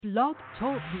Blog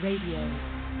Talk Radio.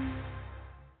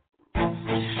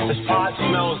 This pot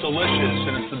smells delicious,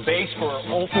 and it's the base for our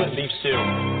ultimate beef stew.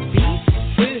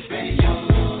 Beef stew.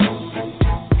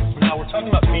 Now we're talking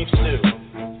about beef stew.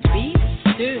 Beef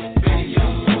stew.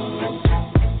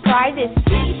 Try this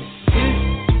beef stew.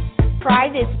 Try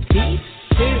this beef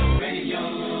stew.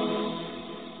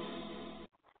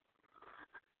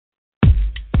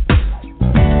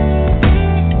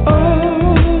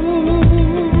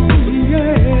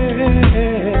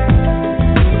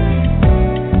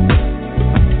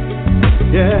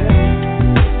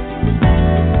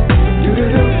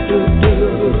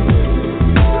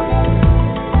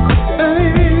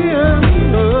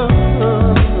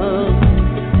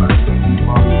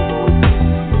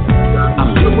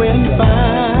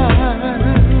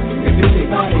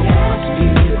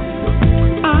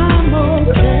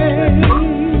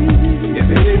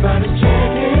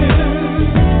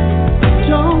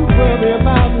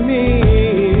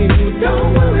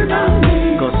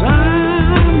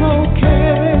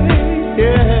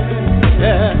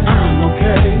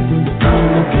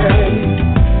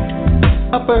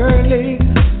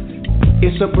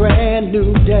 It's a brand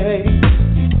new day,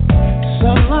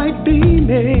 sunlight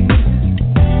beaming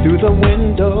through the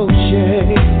window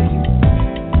shade.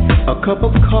 A cup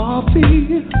of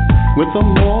coffee with a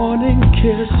morning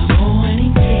kiss.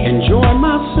 Enjoy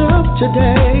myself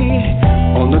today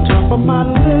on the top of my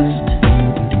list.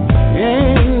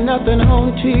 Ain't nothing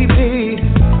on TV,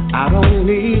 I don't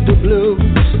need the blues.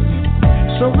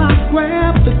 So I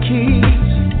grab the keys,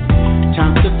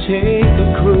 time to take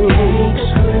a cruise.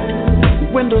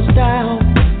 Windows down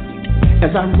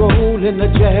as I roll in the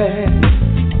jag.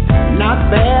 Not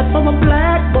bad for a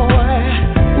black boy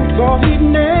who thought he'd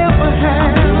never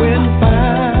have. I'm doing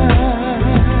fine.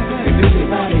 If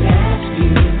anybody asks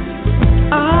you,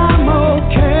 I'm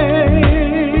okay.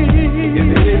 If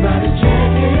anybody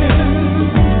checking,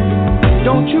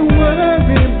 don't you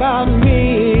worry about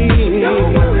me.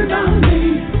 Don't worry about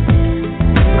me,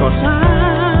 'cause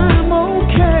I'm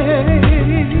okay.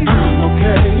 I'm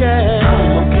okay, yeah.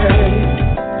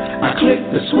 I click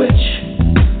the switch,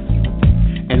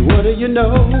 and what do you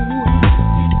know?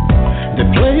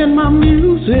 They're playing my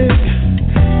music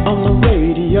on the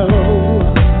radio.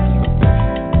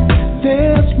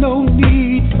 There's no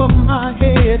need for my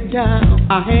head down,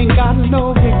 I ain't got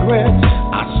no regrets.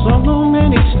 I sung on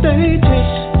many stages,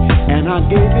 and I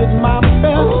gave it my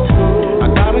best. I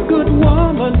got a good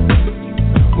woman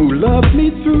who loved me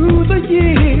through the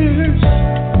years,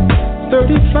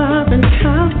 35 and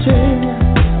counting,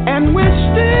 and we're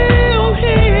still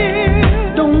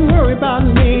here. Don't worry about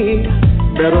me,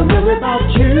 better worry about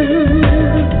you.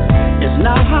 It's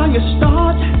not how you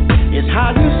start, it's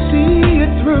how you see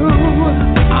it through.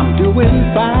 I'm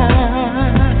doing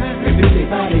fine. If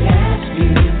anybody asks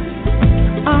you,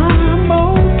 I'm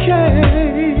okay.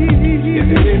 If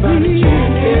anybody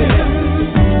cares,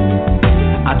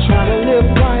 I try to live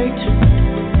right,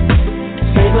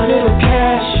 save a little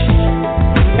cash,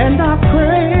 and I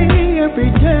pray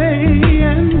every day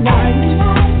and night.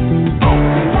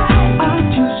 I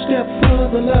two-step for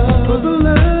the love,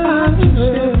 I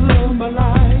two-step for my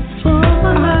life, I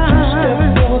two-step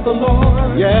for the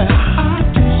Lord, yeah. I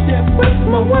two-step with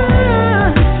my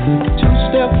wife,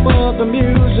 two-step for the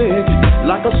music,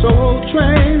 like a soul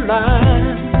train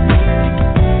line.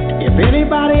 If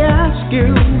anybody asks you,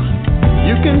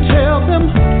 you can tell them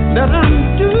that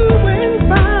I'm doing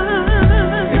fine.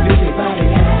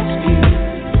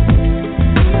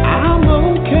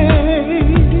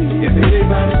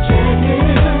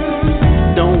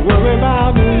 Don't worry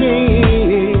about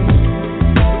me.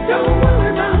 Don't worry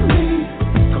about me,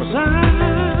 'cause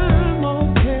I'm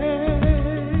okay.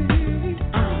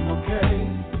 I'm okay.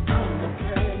 I'm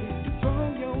okay. Throw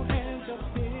your hands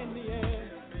up in the air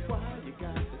while you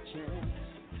got the chance.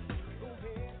 Go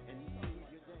ahead and do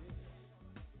your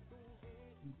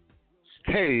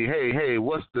dance. Hey,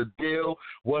 what's the deal?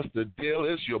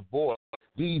 It's your boy,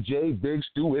 DJ Big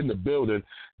Stu in the building.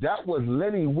 That was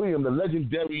Lenny Williams, the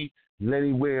legendary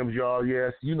Lenny Williams, y'all.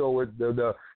 Yes, you know it,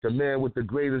 the man with the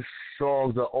greatest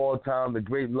songs of all time, the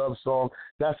great love song.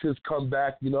 That's his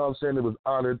comeback. You know what I'm saying? It was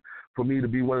honored for me to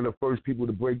be one of the first people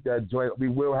to break that joint. We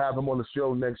will have him on the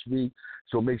show next week,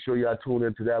 so make sure y'all tune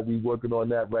into that. We're working on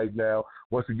that right now.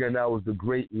 Once again, that was the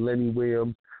great Lenny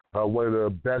Williams, one of the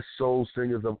best soul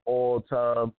singers of all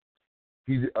time.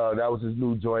 That was his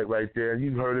new joint right there.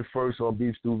 You heard it first on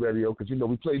Beef Stew Radio, because, you know,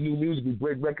 we play new music. We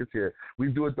break records here. We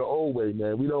do it the old way,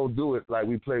 man. We don't do it like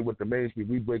we play with the mainstream.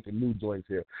 We break the new joints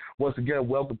here. Once again,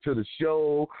 welcome to the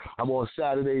show. I'm on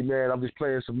Saturday, man. I'm just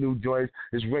playing some new joints.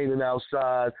 It's raining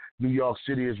outside. New York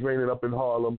City is raining up in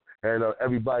Harlem. And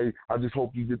everybody, I just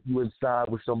hope you inside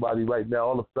with somebody right now.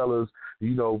 All the fellas,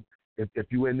 you know,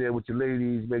 if you in there with your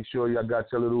ladies, make sure y'all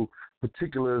got your little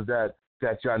particulars that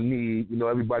y'all need. You know,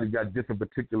 everybody got different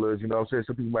particulars. You know what I'm saying?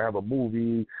 Some people might have a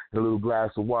movie and a little glass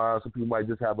of wine. Some people might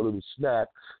just have a little snack.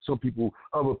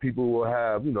 Other people will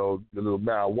have, you know, the little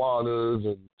marijuanas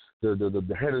and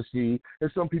the Hennessy.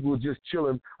 And some people are just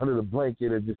chilling under the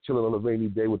blanket and just chilling on a rainy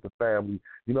day with the family.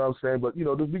 You know what I'm saying? But, you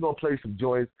know, we're going to play some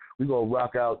joints. We're going to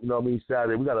rock out, you know what I mean,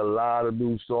 Saturday. We got a lot of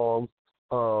new songs.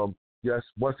 Yes,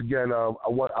 once again, I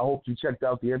hope you checked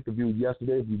out the interview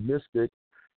yesterday. If you missed it,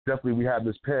 definitely we have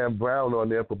Miss Pam Brown on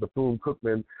there from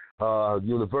Bethune-Cookman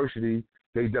University.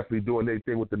 They definitely doing their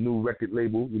thing with the new record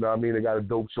label. You know what I mean? They got a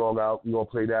dope song out. We're going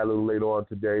to play that a little later on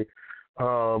today.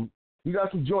 We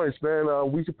got some joints,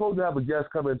 man. We supposed to have a guest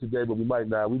come in today, but we might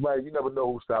not. You never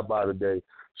know who stopped by today.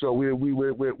 So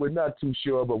we're not too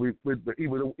sure, but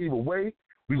either way,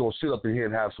 we're going to sit up in here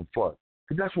and have some fun.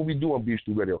 Because that's what we do on Beef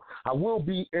Stew Radio. I will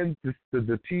be in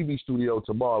the TV studio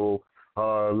tomorrow.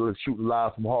 Shooting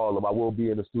live from Harlem. I will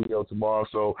be in the studio tomorrow.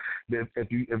 So if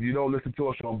you don't listen to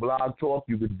us on Blog Talk,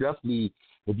 you could definitely,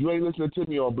 if you ain't listening to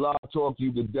me on Blog Talk,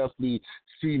 you could definitely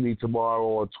see me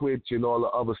tomorrow on Twitch and all the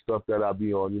other stuff that I'll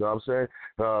be on. You know what I'm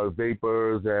saying?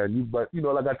 Vapors but you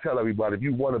know, like I tell everybody, if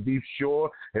you want to be sure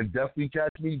and definitely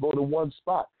catch me, go to one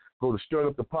spot. Go to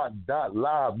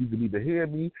stirringupthepot.live. You can either hear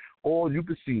me or you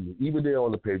can see me, even there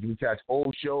on the page. You can catch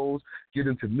old shows, get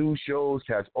into new shows,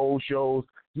 catch old shows,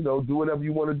 you know, do whatever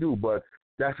you want to do. But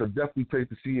that's a definitely place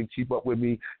to see and keep up with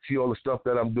me, see all the stuff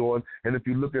that I'm doing. And if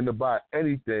you're looking to buy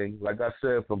anything, like I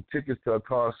said, from tickets to a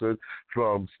concert,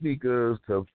 from sneakers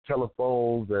to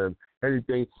telephones and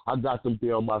anything, I got them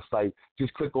there on my site.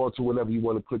 Just click on to whatever you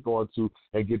want to click on to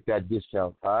and get that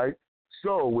discount, all right?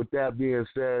 So with that being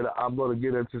said, I'm going to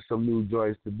get into some new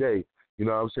joints today. You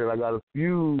know what I'm saying? I got a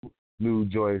few new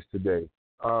joints today.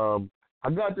 I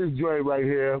got this joint right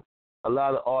here. A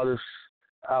lot of artists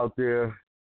out there.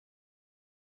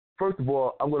 First of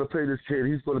all, I'm going to play this kid.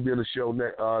 He's going to be on the show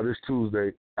this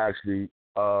Tuesday, actually.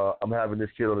 I'm having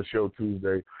this kid on the show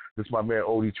Tuesday. This is my man,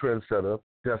 Odie Trendsetter.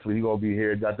 Definitely, he's going to be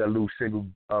here. Got that little single,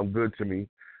 Good to Me.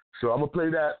 So I'm going to play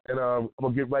that, and I'm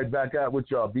going to get right back out with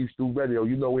y'all. Beef Stew Radio.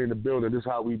 You know we're in the building. This is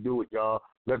how we do it, y'all.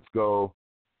 Let's go.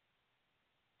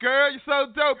 Girl, you're so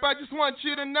dope. I just want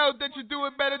you to know that you do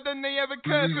it better than they ever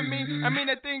could for me. I mean,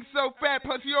 that thing's so fat.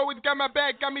 Plus, you always got my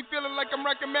back. Got me feeling like I'm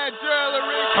rocking mad jewelry.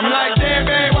 I'm like, damn,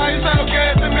 babe, why you so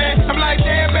good to me? I'm like,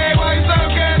 damn, babe, why you so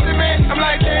good to me? I'm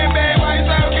like, damn, babe, why you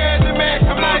so good to me?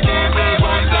 I'm like, damn, babe,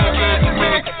 why you so good to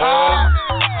me?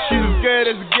 She's as good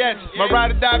as it gets. My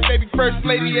ride or die, baby, first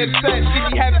lady at set. She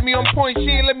be having me on point. She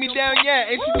ain't let me down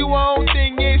yet. And she do her own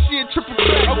thing, yeah, she a triple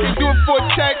threat. Okay, do it for a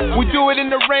check. We do it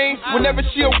in the rain. Whenever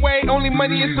she away, only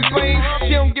money is to blame.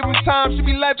 She don't give him time. She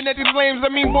be laughing at these flames. I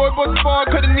mean, boy, what's far?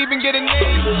 Couldn't even get a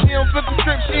name. She don't flip the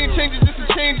script. She ain't changing just to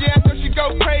change it. I know she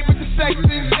go crazy with the sex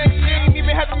and sex. She ain't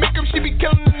even have to make up. She be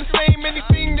killing in the same.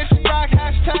 Anything that she rock,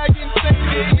 hashtag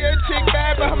insane. Yeah, chick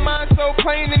bad, but her mind so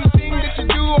plain. Anything that you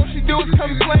do, all she do is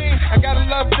complain. I gotta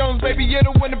love Jones, baby, you're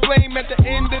the one to blame. At the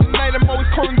end of the night, I'm always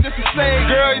calling just the same.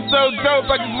 Girl, you're so dope,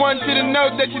 I just want you to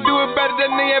know that you do it better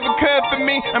than they ever could for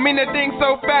me. I mean, that thing's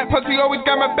so fat, plus you always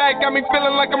got my back. Got me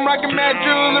feeling like I'm rocking mad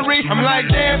jewelry. I'm like,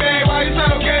 damn, babe, why you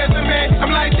so good to me?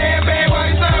 I'm like, damn, babe,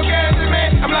 why you so good to me?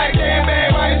 I'm like, damn,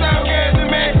 babe, why you so good to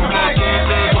me? I'm like, damn,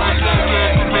 babe, why you so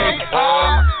good to me?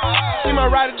 She my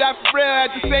ride or die for real.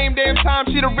 At the same damn time,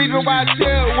 she the reason why I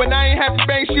chill. When I ain't have to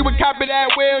bang, she would copy that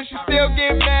will. She still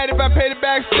get mad if I pay the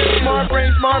back still. Smart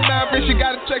brain, smart mouth, and she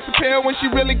gotta check the pill. When she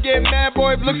really get mad,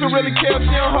 boy, if looks will really kill.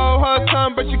 She don't hold her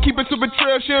tongue, but she keep it super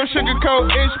trill. She don't sugarcoat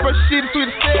ish, but she the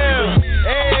sweetest still.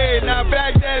 Hey, now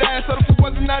back that ass up. If it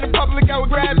wasn't out in public, I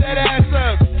would grab that ass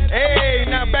up. Hey,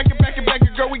 now back it,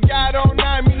 girl, we got all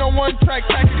night. Me no one track,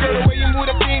 pack it, girl. The way you move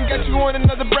that thing, got you on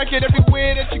another bracket.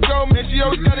 Everywhere that you go, man, she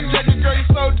always gotta check it. Girl, you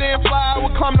so damn fly, I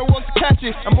would climb the walls to catch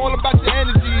it. I'm all about your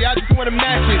energy, I just wanna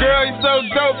match it. Girl, you so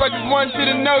dope, I just want you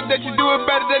to know that you do it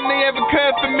better than they ever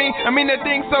could for me. I mean, that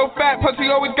thing's so fat, plus you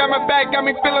always got my back. Got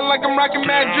me feeling like I'm rocking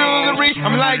mad jewelry.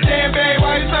 I'm like, damn, babe,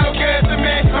 why you so good to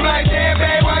me? I'm like, damn,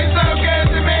 babe, why you so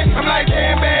good to me? I'm like,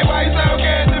 damn, babe, why you so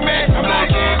good to me? I'm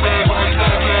like, damn, babe, why you so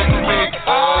good to me?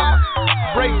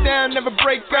 Break down, never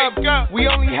break up. We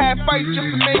only have fights just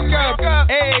to make up.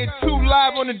 Hey, 2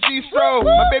 live on the G-Stro.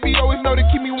 My baby always know to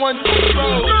keep me 1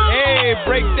 2-roll. Hey,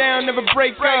 break down, never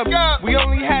break up. We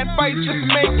only had fights just to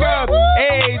make up.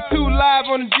 Hey, 2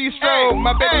 live on the G-Stro.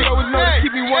 My baby always know to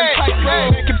keep me 1 tight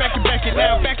roll. Back it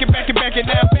now, back it now, back it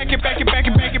now, back it now, back it now,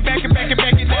 back it now, back it now,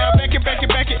 back it now,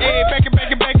 back it.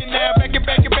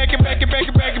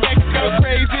 Go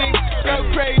crazy, go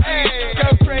crazy.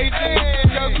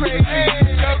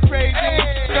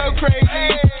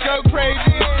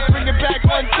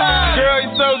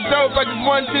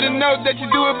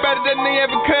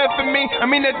 ever could for me. I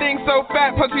mean, that thing so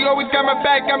fat, plus he always got my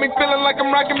back, got me feeling like I'm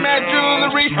rocking mad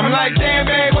jewelry. I'm like, damn,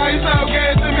 babe, why you so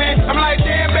good to me? I'm like,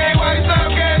 damn, babe, why you so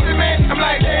good to me? I'm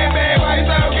like, damn, babe, why you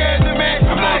so good to me?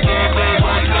 I'm like, damn, babe,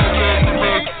 why you so good to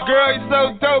me? Girl, you're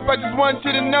so dope, I just want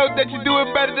you to know that you do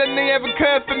it better than they ever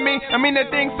could for me. I mean,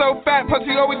 that thing so fat, plus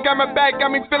he always got my back,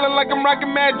 got me feeling like I'm rocking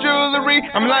mad jewelry.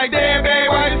 I'm like, damn, babe,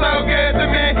 why you so good to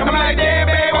me? I'm like, damn,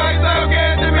 babe, why you so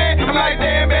good to me? I'm like,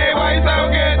 damn, babe, why you so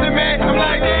good to me? I'm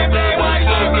like, damn, babe, why you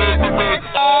so good to me?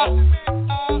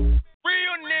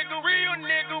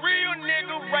 Real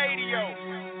nigga radio.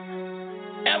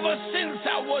 Ever since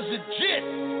I was a jit,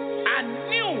 I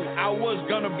knew I was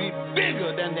gonna be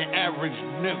bigger than the average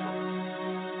nigga.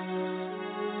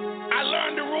 I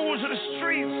learned the rules of the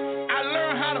streets. I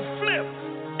learned how to flip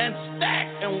and stack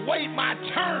and wait my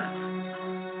turn.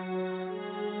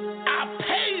 I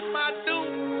paid my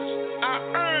dues. I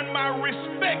earned my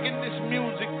respect in this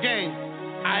music game.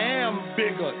 I am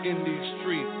bigger in these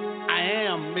streets. I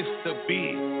am Mr. B,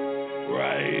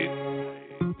 right?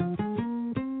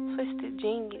 Twisted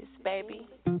genius, baby.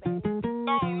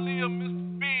 Long live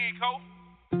Mr. Big, ho.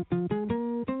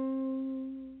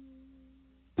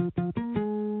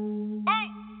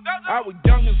 I was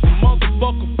young as a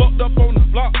motherfucker, fucked up on the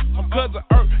block. My cousin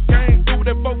Earth came through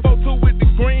that 442 with the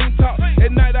green top.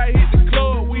 At night I hit the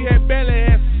club, we had barely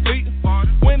had to sleep.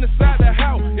 Went inside the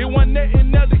house, it wasn't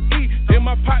nothing else to eat. Then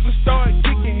my partner started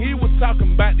kicking, he was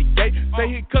talking about the gate. Say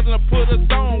his cousin put us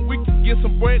on, we could get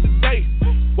some bread today.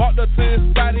 Walked up to his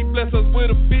spot, he blessed us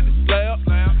with a 50 slab.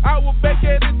 I was back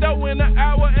at the door in an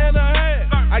hour and a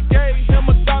half. I gave him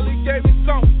 $1, he gave me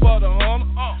something for the $100.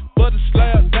 But the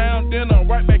slab down, then I'm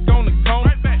right back on the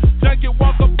corner. Junkie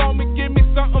walk up on me, give me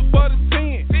something for the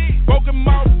 10. Broke him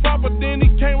off proper, then he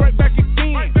came right back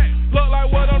again. Look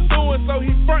like what I'm doing, so he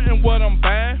frontin' what I'm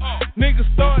buying. Niggas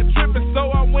started tripping,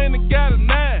 so I went and got a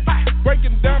 9.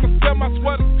 Breaking down the stem, I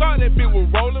swear to God that bitch was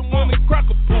rolling. When the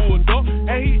cracker pulled up,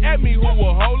 and he asked me who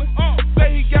was holding.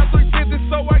 Say he got 350,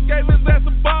 so I gave his ass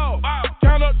a ball.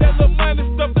 Count up that little money,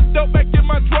 stuff the dope back in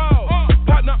my drawer.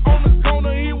 Partner on the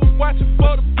corner, he was watching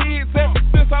for the kids. Ever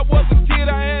since I was a kid,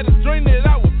 I had a dream that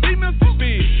I would be Mr.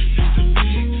 Big. Mr.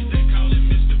 Big, they call him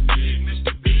Mr. Big,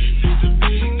 Mr. Big, Mr.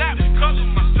 Big. Not because of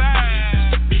my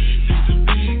size. Mr.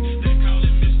 Big, they call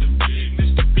him Mr. Big,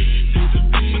 Mr. Big, Mr.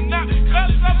 Big. But not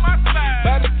because of my size.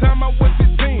 By the time I was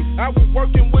 15, I was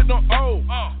working with them old.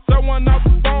 Someone off the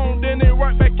phone, then they right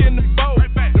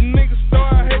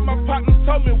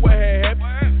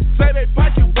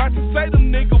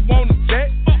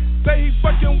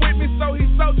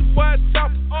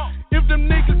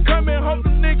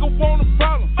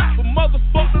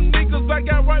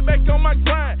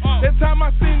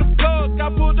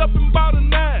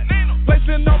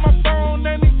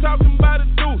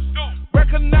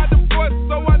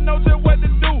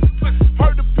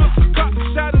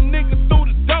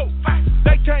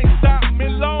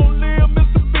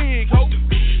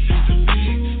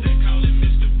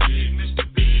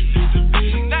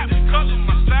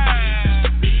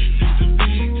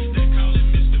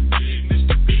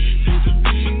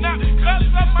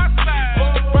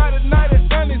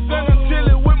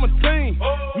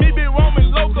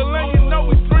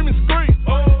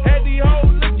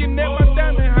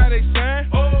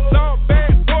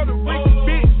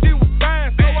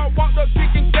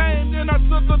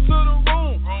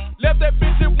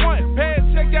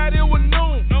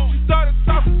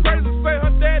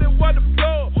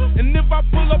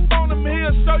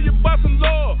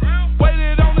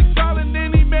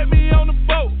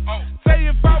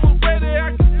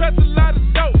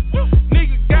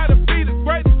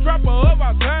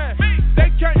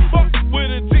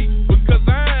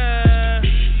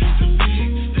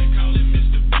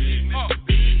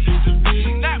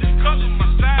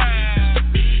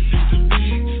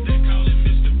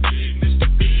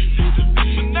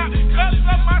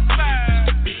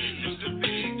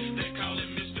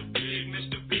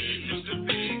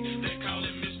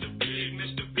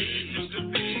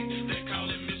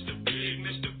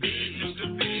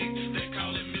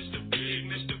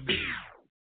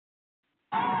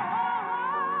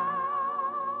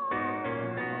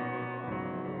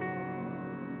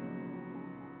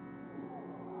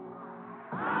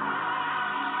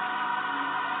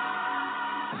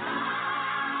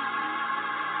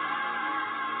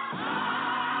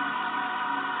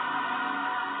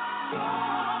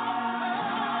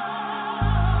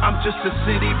I'm just a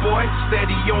city boy,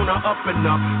 steady on the up and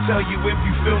up. Tell you if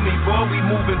you feel me, boy, we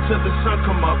moving till the sun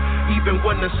come up. Even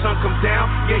when the sun come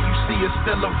down, yeah, you see us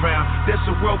still around. There's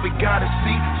a world we gotta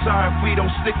see, sorry if we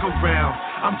don't stick around.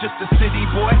 I'm just a city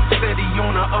boy, steady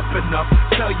on the up and up.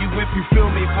 Tell you if you feel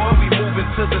me, boy, we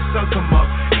moving till the sun come up.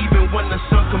 Even when the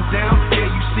sun come down, yeah,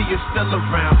 you see us still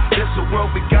around. There's a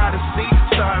world we gotta see,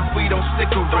 sorry if we don't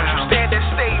stick around. Don't you stand there,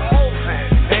 stay moving.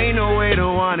 Ain't no way to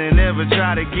want and never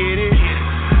try to get it.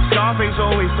 Scarface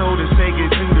always told us take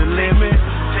it to the limit.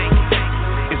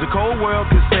 It's a cold world,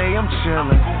 could say I'm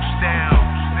chillin'.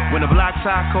 When the block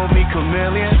top called me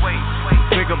chameleon.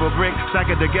 Pick up a brick, stack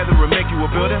it together and make you a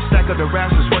builder. Stack up the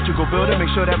raps, is what you go build it.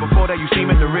 Make sure that before that you seem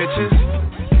at the riches.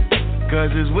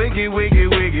 Cause it's wicked,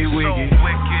 wicked, wicked, wicked.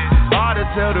 Hard to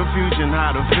tell the fusion,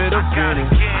 how to fit a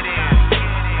fitting.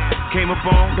 Came up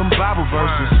on them Bible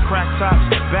verses. Crack tops,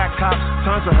 back cops,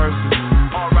 tons of hearses.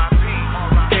 R.I.P.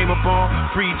 Came up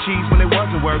on free cheese when it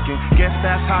wasn't working. Guess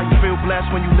that's how you feel blessed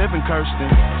when you live in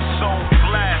Kirsten. So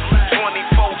blessed,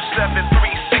 24/7,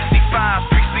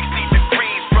 365, 360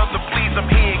 degrees. Brother, please,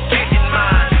 I'm here getting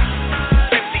mine.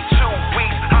 52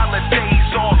 weeks,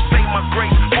 holidays off. Say my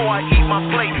grace before I eat my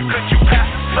plate. Could you pass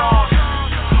the sauce?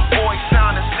 Boy,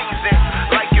 sound and season,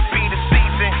 like it be the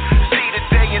season. See the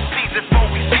day and season before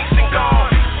we cease and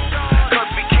gone. Cause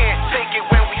we can't take it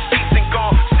when we cease and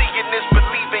gone. Seeing is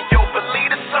believing, yo,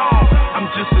 believe the song. I'm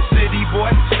just a city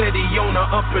boy, steady on the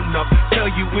up and up. Tell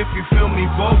you if you feel me,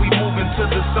 boy, we moving till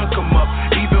the sun come up.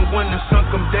 Even when the sun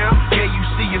come down, yeah, you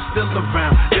see it's still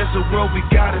around. There's a world we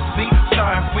gotta see,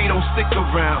 sorry if we don't stick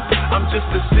around. I'm just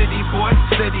a city boy,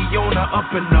 steady on the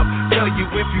up and up. Tell you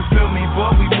if you feel me,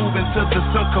 boy, we moving till the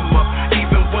sun come up.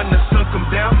 Even when the sun come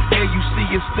down, yeah, you see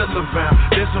it's still around.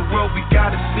 There's a world we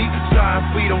gotta see, sorry if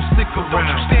we don't stick around. Don't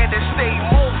you stand there, stay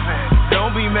moving.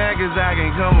 Don't be mad cause I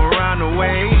can come around the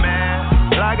way,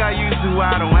 man. Like I used to,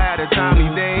 I don't have the time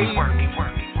these days.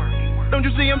 Don't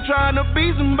you see I'm trying to be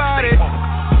somebody?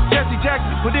 Jesse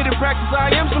Jackson, put it in practice,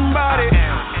 I am somebody.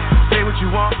 Say what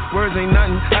you want, words ain't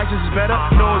nothing, actions is better.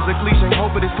 No, it's a cliche,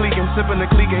 hope it is cleaking, sipping the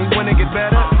clique ain't when it get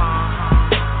better.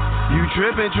 You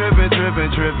trippin', trippin',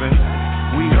 trippin', trippin'.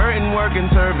 We hurtin',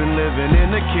 workin', serving, living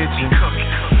in the kitchen.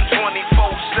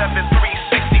 24/7,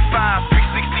 365,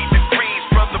 360 degrees.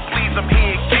 Brother, please, I'm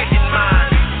here getting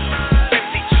mine.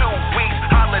 52 weeks,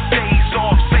 holidays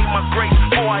off. Say my grace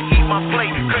before I eat my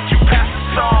plate. Could you pass the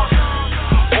sauce?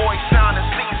 Boy, sound and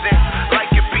season,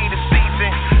 like it be the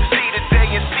season. See the day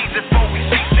and season before we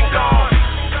cease and gone.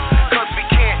 Cause we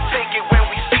can't take it when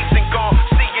we cease and gone.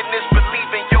 Seeing is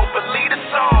believing, yo, believe the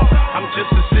song. I'm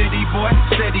just a city boy,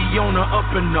 steady on the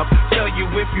up and up. Tell you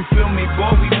if you feel me,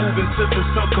 boy, we moving till the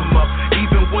sun come up.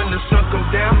 Even when the sun come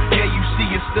down, yeah, you see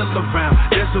it's still around.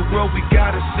 There's a world we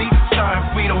gotta see, sorry if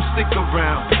we don't stick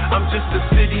around. I'm just a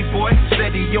city boy,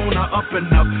 steady on the up and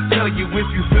up. Tell you if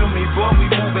you feel me, boy, we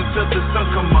moving till the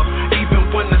sun come up. Even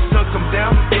when the sun come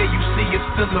down, yeah, you see it's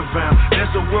still around.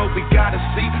 There's a world we gotta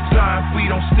see, sorry if we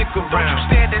don't stick around. Don't you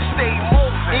stand there, stay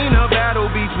moving. Ain't a battle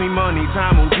beats me money,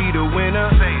 time will be the winner.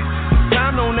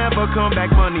 Time don't ever come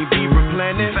back, money be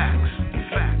replenished.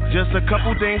 Just a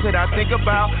couple things that I think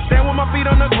about. Stand with my feet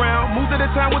on the ground, move to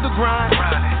the time with the grind.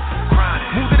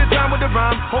 Move to the time with the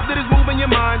rhyme, hope that it's moving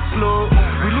your mind slow.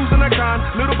 We losing our kind,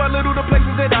 little by little the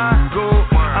places that I go.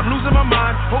 I'm losing my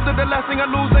mind, hope that the last thing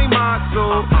I lose ain't my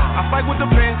soul. I fight with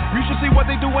the pen, you should see what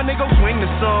they do when they go swing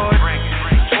the sword.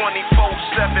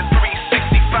 24/7,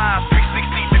 365,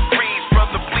 360 degrees.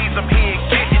 Brother, please, I'm here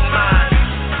getting mine.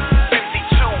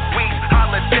 52 weeks,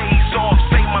 holidays off.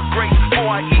 Say my grace before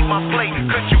I eat my plate.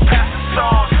 Could you pass the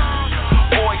sauce?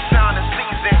 Boy, sound and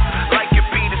season, like it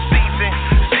be the season.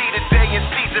 See the day and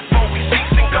season before we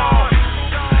cease and gone.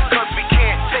 Cause we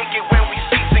can't take it when we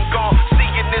cease and gone.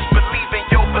 Seeing is believing,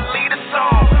 yo, believe the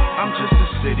song. I'm just a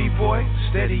city boy,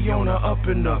 steady on the up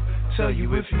and up. Tell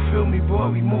you if you feel me, boy,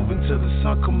 we moving till the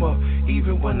sun come up.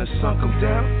 Even when the sun come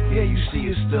down, yeah, you see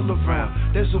it's still around.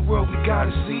 There's a world we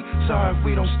gotta see, sorry if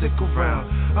we don't stick around.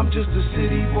 I'm just a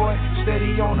city boy,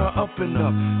 steady on the up and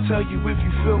up. Tell you if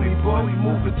you feel me, boy, we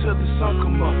moving till the sun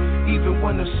come up. Even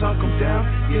when the sun come down,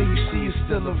 yeah, you see it's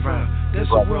still around. There's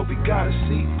a world we gotta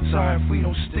see, sorry if we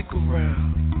don't stick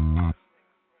around.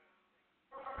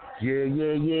 Yeah.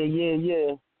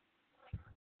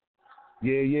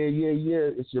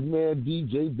 It's your man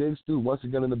DJ Big Stu once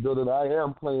again in the building. I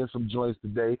am playing some joints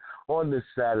today on this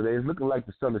Saturday. It's looking like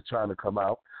the sun is trying to come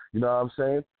out. You know what I'm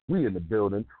saying? We in the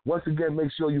building. Once again,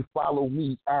 make sure you follow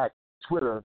me at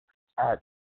Twitter at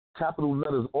capital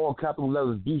letters, all capital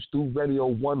letters, Beef Stew Radio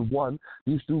 11,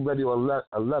 Beef Stew Radio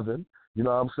 11. You know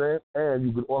what I'm saying? And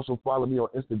you can also follow me on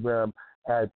Instagram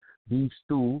at Beef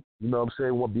Stew, you know what I'm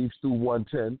saying, Beef Stew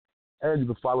 110. And you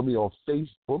can follow me on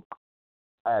Facebook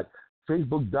at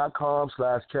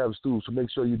facebook.com/KevStew. So make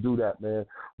sure you do that, man.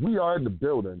 We are in the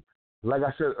building. Like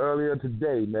I said earlier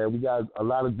today, man, we got a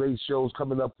lot of great shows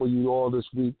coming up for you all this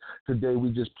week. Today we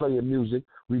just playing music.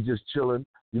 We just chilling.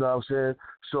 You know what I'm saying?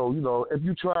 So, you know, if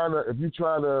you trying to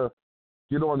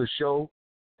get on the show,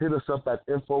 hit us up at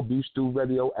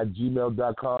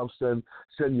infobeefstewradio@gmail.com. Send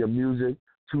your music,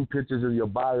 2 pictures in your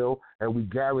bio, and we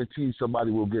guarantee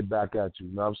somebody will get back at you.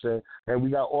 You know what I'm saying? And we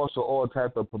got also all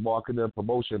type of marketing and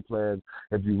promotion plans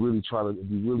if you're really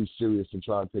serious and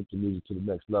trying to take the music to the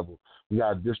next level. We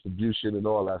got distribution and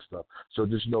all that stuff. So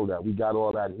just know that we got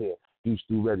all that here. Beef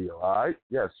Stew Radio, all right?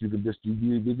 Yes, you can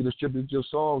distribute your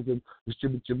songs and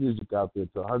distribute your music out there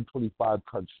to 125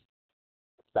 countries.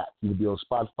 That you can be on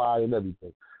Spotify and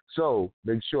everything. So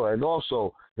make sure. And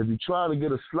also, if you're trying to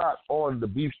get a slot on the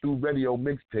Beef Stew Radio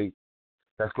mixtape,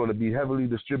 that's going to be heavily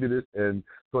distributed and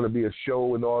going to be a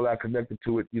show and all that connected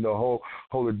to it, you know,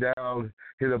 hold it down,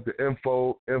 hit up the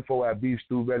info at Beef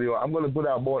Stew Radio. I'm going to put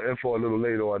out more info a little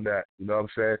later on that, you know what I'm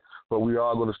saying? But we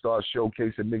are going to start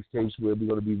showcasing mixtapes where we're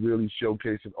going to be really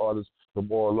showcasing artists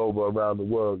from all over around the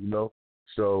world, you know?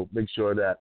 So make sure of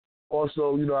that.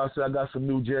 Also, you know, I said I got some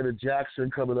new Janet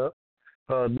Jackson coming up,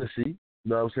 Missy. You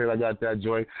know what I'm saying? I got that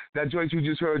joint. That joint you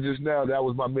just heard just now, that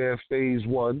was my man Phase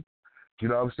One. You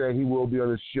know what I'm saying? He will be on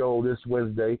the show this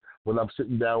Wednesday when I'm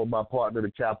sitting down with my partner, the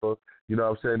Kappa. You know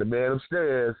what I'm saying? The man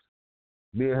upstairs.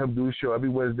 Me and him do the show every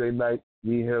Wednesday night.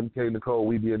 Me and him, K. Nicole,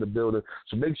 we be in the building.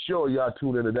 So make sure y'all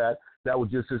tune into that. That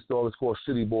was just installed. It's called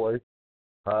City Boy.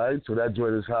 All right? So that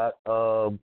joint is hot.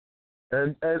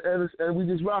 And we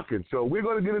just rocking. So we're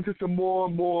going to get into some more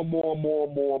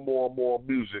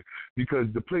music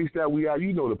because the place that we are,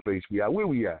 you know the place we are. Where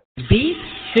we at? Beef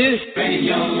Stew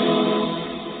Radio.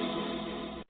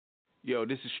 Yo,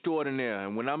 this is Extraordinaire,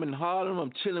 and when I'm in Harlem,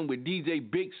 I'm chilling with DJ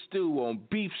Big Stew on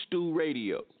Beef Stew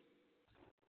Radio.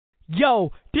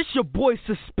 Yo, this your boy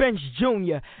Suspense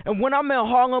Jr., and when I'm in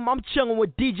Harlem, I'm chilling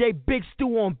with DJ Big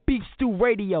Stew on Beef Stew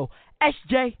Radio.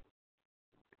 SJ.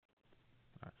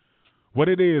 What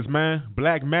it is, man,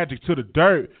 Black Magic to the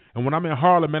dirt. And when I'm in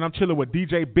Harlem, man, I'm chilling with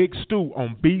DJ Big Stew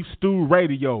on Beef Stew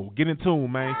Radio. Get in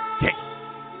tune, man. Yeah.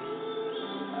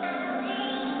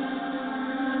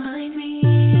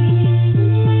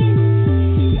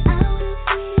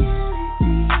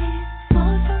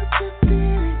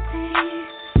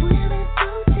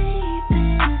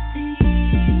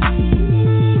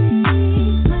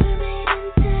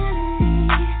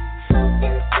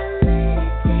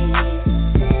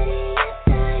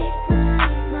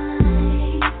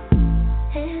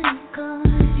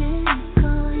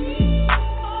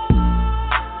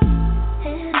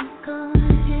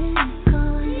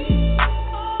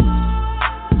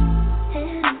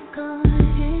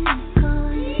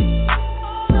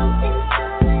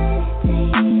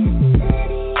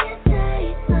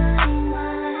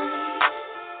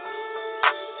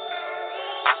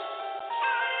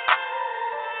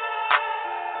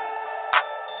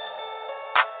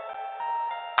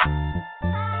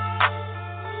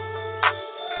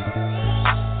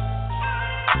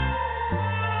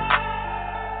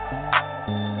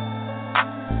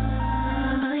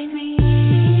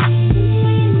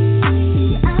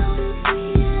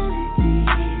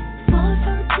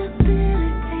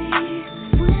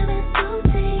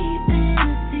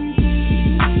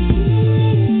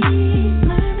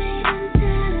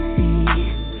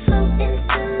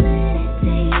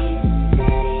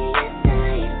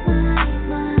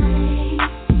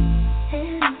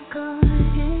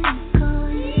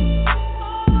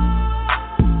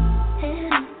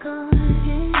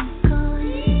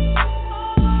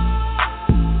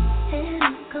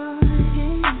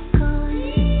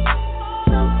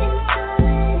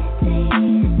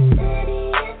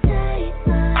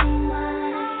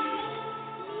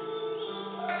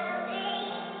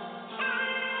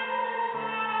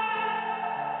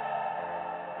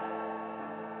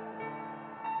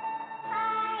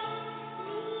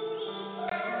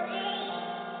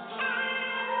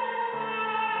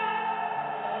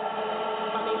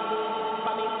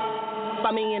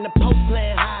 I mean, in the post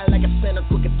playing high like a center,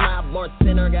 crooked smile, born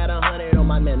sinner. Got 100 on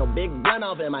my mental, big run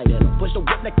off in my dental. Push the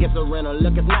whip like it's a rental.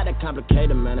 Look, it's not that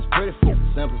complicated, man. It's pretty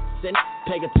simple. Sit,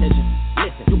 pay attention,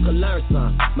 listen, you can learn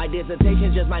some. My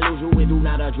dissertation just might lose you if you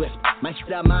not adrift. My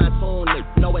shit out mine soon,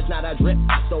 no, it's not a drip.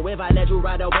 So if I let you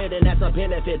ride away, then that's a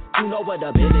benefit. You know what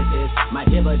the business is. My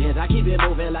dividends, I keep it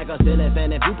moving like a ceiling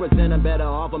fan. If you present a better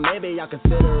offer, maybe I'll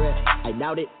consider it. I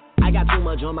doubt it. I I got too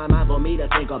much on my mind for me to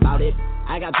think about it.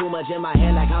 I got too much in my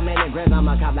head, like how many grams I'm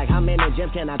a cop, like how many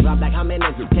gems can I drop, like how many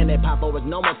can they pop, or it's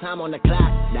no more time on the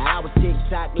clock. The hours tick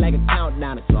tock like a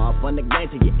countdown. It's all fun the game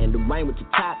till you in the rain with your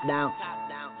top down.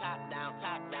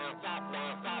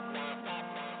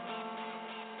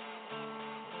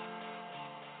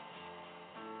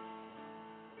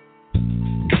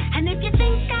 And if you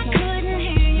think I couldn't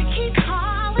hear you, keep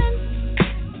calling.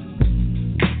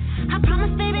 I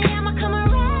promise, baby, I'ma come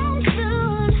around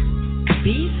soon.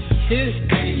 Beef Stew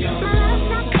Radio. My love's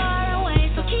not far away,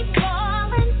 so keep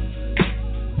calling.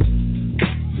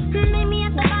 Meet me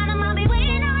at the bottom, I'll be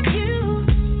waiting on you.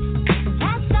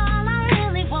 That's all I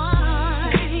really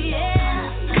want,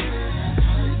 yeah.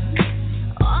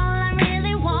 All I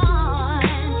really want,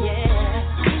 yeah.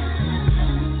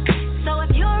 So if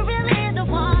you're really the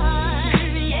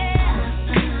one, yeah,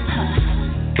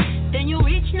 then you'll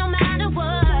reach no matter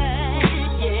what,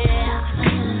 yeah.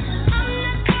 I'm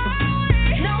not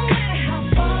going, no matter how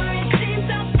far it seems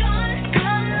I've gone,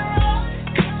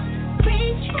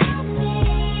 reach for me,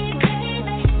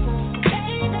 baby,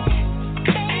 baby.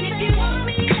 And if you want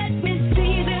me, let me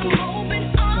see them open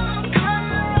arms,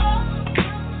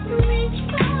 reach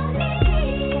for me,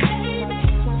 baby,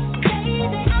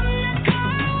 baby. I'm not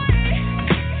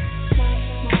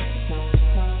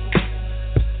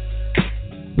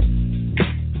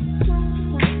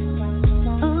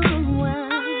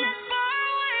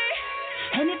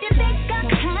and if you think I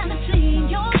haven't seen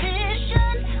your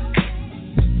vision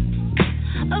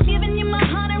of giving you my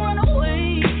heart and run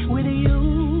away with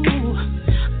you,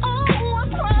 oh, I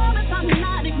promise I'm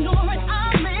not ignoring,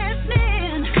 I'm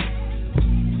listening.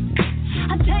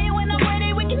 I tell you when I'm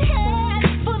ready, we can head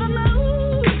for the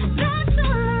moon. That's all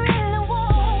I really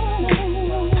want.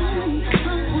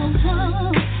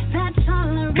 That's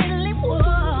all I really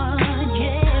want,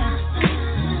 yeah.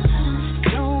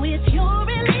 So if you're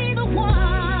really the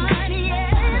one,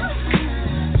 yeah,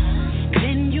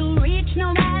 then you'll reach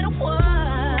no matter what,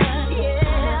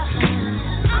 yeah.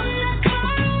 I'm not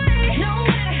far away, no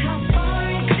matter how far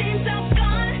it seems I've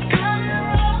gone.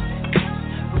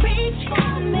 Reach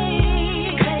for me,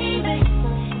 baby,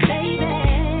 baby.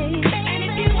 And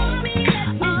if you want me, let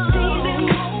me see them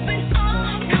open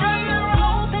arms,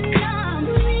 open arms.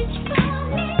 Reach for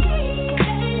me,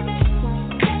 baby,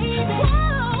 baby.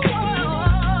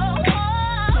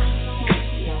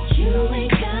 You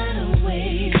ain't gotta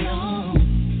wait long.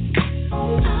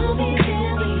 I'll be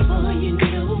there before you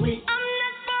know it. I'm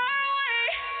not far away.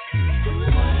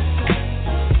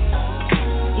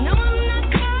 No, I'm not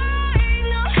far,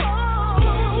 no.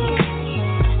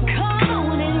 Come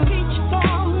on and reach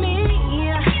for me.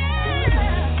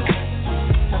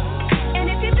 And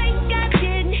if you think I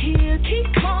didn't hear, keep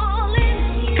calling.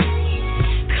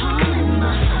 Calling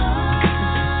my heart.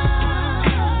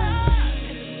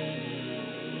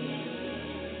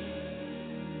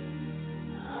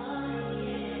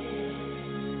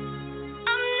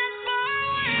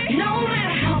 No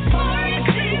matter how far it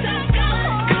seems I've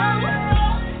gone,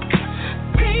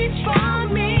 reach for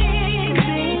me,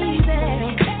 baby.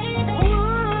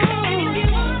 And if you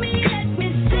want me, let me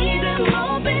see them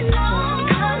open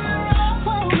arms.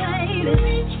 Oh, baby,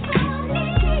 reach for me,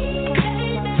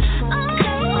 baby. Oh,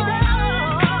 yeah.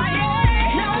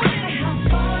 No matter how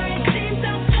far it seems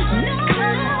I've gone, no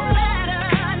matter,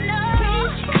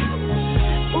 reach for me.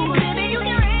 Oh, baby, you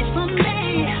can reach for me.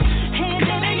 Hey,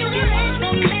 baby, you can reach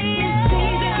for me.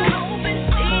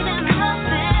 See them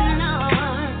open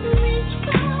arms. Reach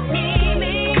for me,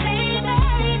 baby.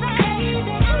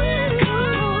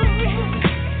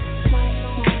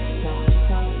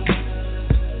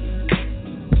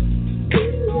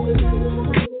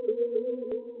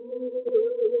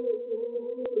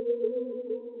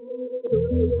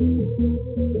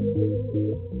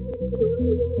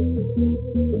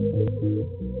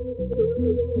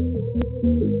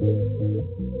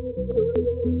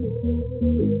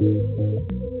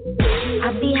 I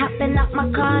be hopping out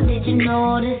my car, did you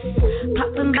notice?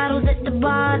 Popping bottles at the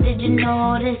bar, did you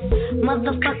notice?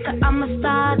 Motherfucker, I'm a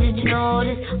star, did you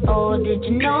notice? Oh, did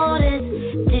you notice?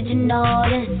 Did you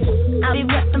notice? I be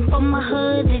repping for my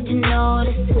hood, did you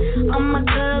notice? All my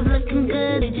girls looking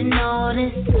good, did you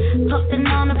notice? Posting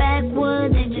on the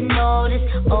backwood, did you notice?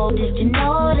 Oh, did you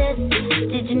notice?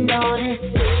 Did you notice?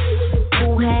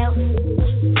 Cool house,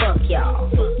 fuck y'all.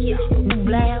 New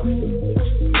blouse,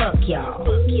 fuck y'all.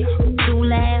 Too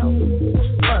loud,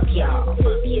 fuck y'all.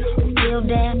 Still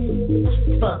down,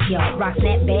 Fuck y'all, rock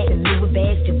snapbacks and Louis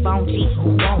bags, Givenchy,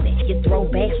 who want it? Your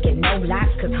throwbacks get no locks,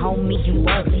 cause homie, you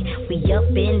ugly. We up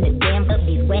in the damn up,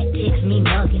 these wet chicks me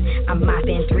mugging. I might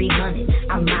spend 300,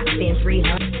 I might spend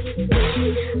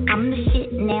 300. I'm the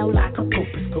shit now like a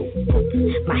pooper scoop.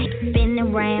 My hips spinning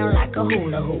around like a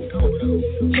hula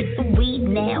hoop. Hit the weed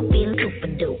now, feeling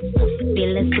super dope.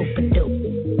 Feeling super dope,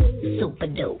 super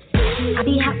dope. I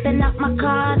be hopping out my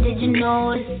car, did you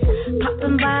notice?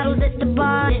 Popping bottles at the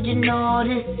bar, did you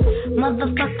notice?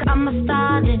 Motherfucker, I'm a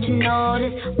star, did you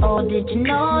notice? Oh, did you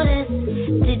notice?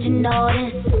 Did you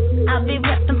notice? I be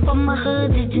reppin' for my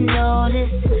hood, did you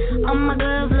notice? All my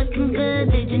girls looking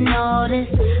good, did you notice?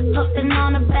 Fucking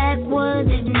on the backwood,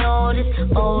 did you notice?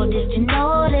 Oh, did you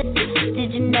notice?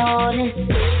 Did you notice?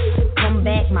 Come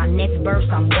back, my next verse,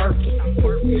 I'm working.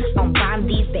 I'm buying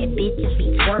these bad bitches,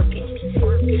 be twerking.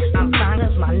 I'm fine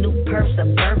cause my new purse a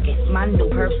Birkin. My new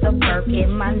purse a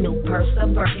Birkin. My new purse a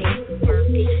Birkin.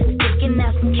 Sticking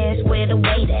out some cash, where the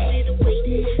weight at?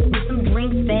 With some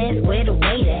drinks fast, where the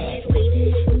weight at?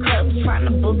 Clubs trying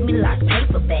to book me like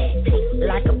paperback.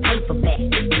 Like a paperback.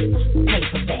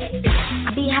 Paperback.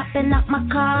 I be hopping out my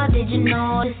car, did you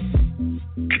notice?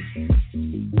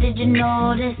 Did you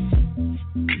notice?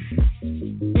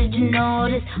 Did you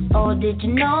notice? Oh, did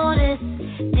you notice?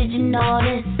 Did you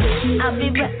notice? I be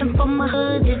reppin' for my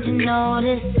hood, did you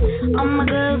notice? All my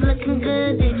girls looking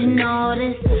good, did you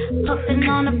notice? Puffin'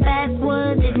 on the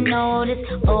backwood, did you notice?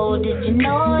 Oh, did you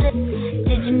notice?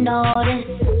 Did you notice?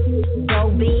 Go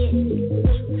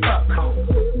big, fuck home.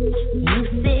 You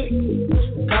sick,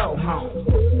 go home.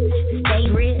 Stay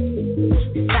rich,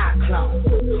 cyclone.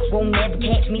 Won't never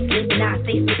catch me sleeping, I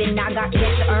stay sleeping. I got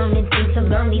cash to earn and things to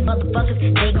learn. These motherfuckers,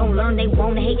 they gon' learn, they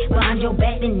wanna hate behind your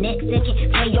back. The next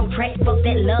second, play your track, fuck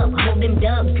that love. Hold them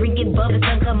dubs, drinking bubbles,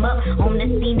 sun come up. On the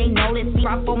scene, they know this.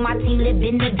 Drop on my team,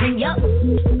 living the dream, yup.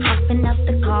 Hopping up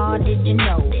the car, did you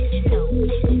notice?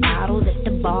 Bottles at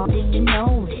the bar, did you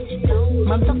notice?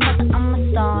 Motherfucker, I'm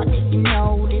a star, did you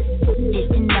notice?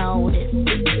 Did you notice?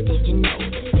 Did you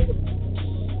notice?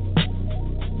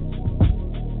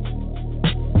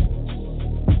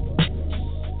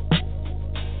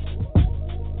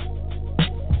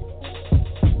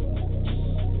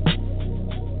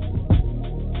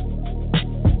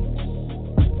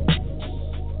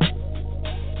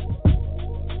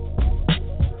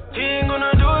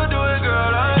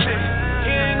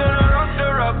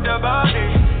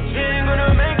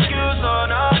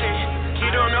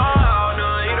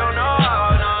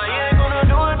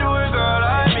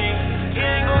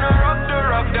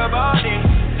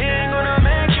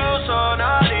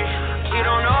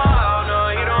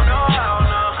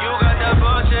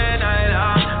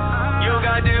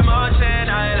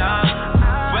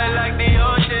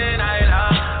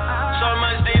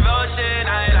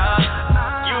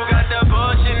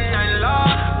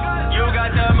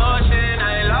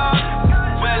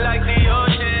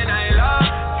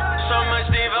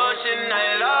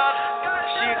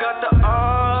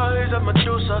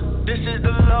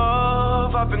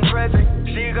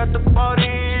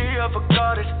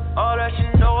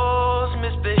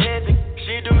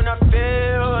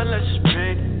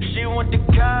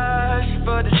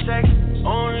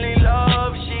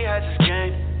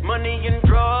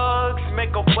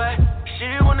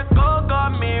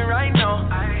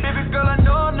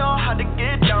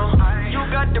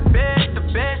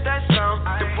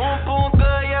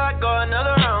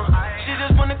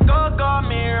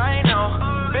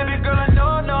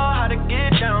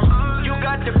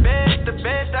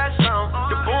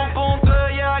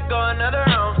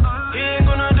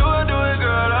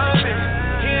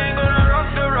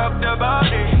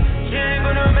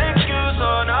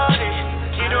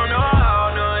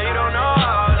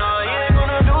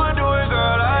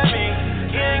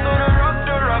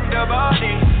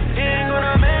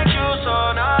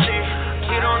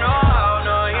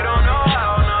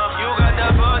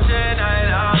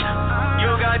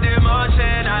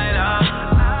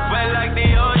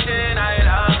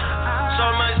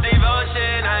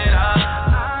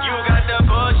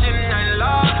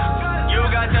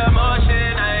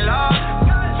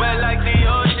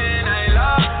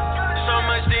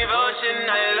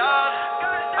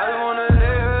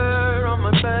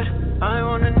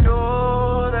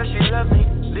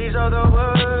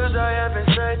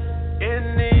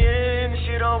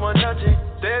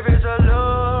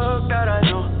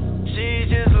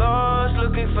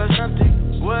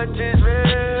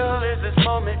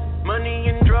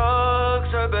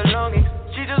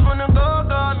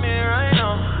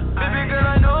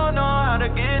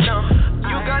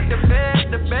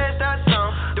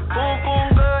 The boom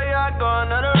boom girl, yeah, I go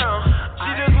another round. She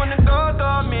just wanna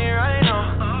go me right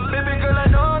now.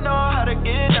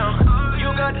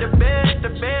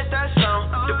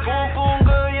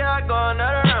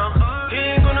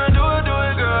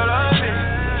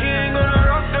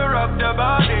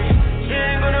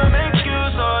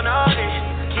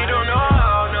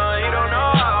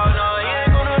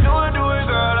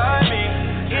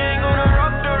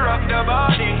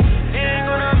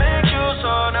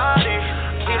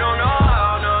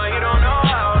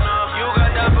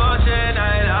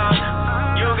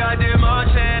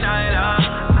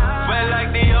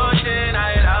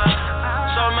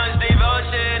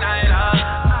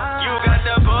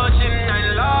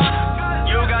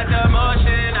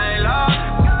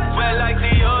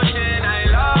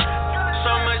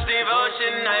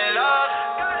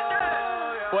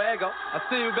 Fuego. I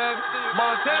see you, baby.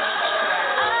 Montana.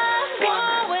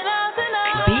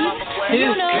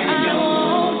 You know I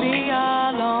won't be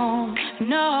alone.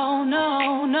 No,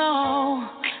 no, no,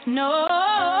 no.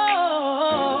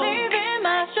 Leaving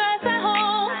my stress at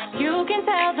home. You can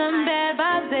tell them bad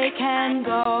vibes they can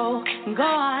go. Go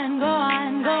on, go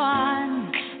on, go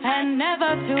on, and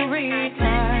never to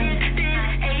return.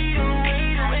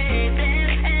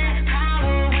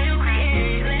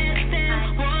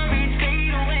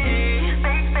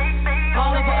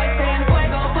 All the boys saying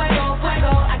fuego, fuego,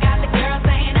 fuego. I got the girls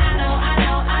saying I know, I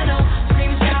know, I know.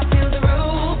 Scream shout till the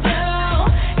roof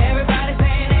blow. Everybody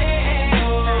saying hey,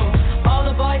 oh. All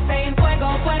the boys saying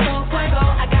fuego, fuego, fuego.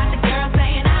 I got the girls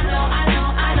saying I know, I know,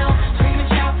 I know. Scream and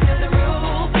shout till the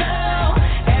roof blow.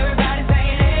 Everybody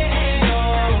saying hey,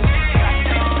 oh.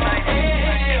 Hey,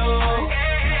 oh.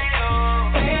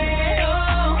 Hey,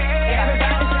 oh.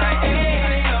 Everybody saying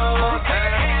hey, oh.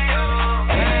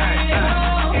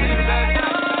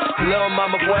 Lil'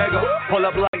 mama fuego, pull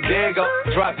up like Diego.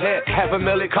 Drop head,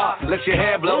 $500,000 car, let your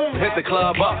hair blow. Hit the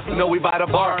club up, know we by the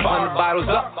bar. 100 bottles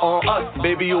up on us,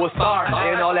 baby you a star.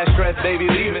 Ain't all that stress, baby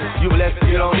leave it. You blessed,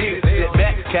 you don't need it. Sit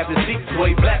back, captain seat,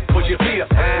 sway black, put your feet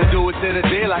up. And do it to the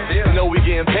daylight, you know we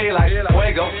getting paid like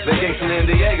fuego. Vacation in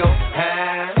Diego.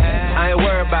 I ain't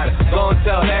worried about it, go and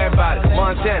tell everybody.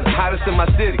 Montana, hottest in my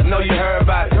city, know you heard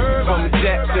about it. From the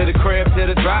jet to the crib to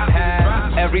the drop.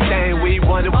 Everything we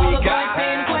wanted, we got.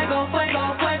 Fuego,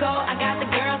 fuego, fuego. I got the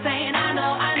girls saying I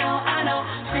know, I know, I know.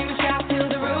 Screaming shout till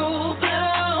the roof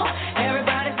blow.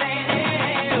 Everybody saying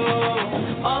hey,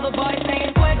 oh. All the boys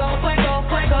saying fuego, fuego,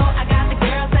 fuego. I got the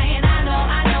girls saying I know,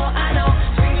 I know, I know.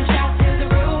 Screaming shout till the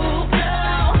roof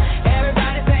blow.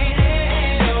 Everybody saying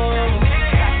hey, oh.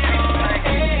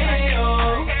 Hey,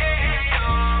 oh.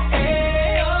 Hey,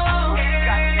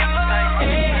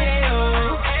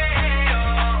 oh.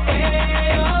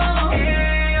 Hey, oh.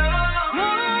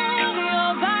 Move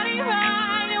your body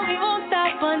right, and we won't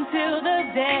stop until the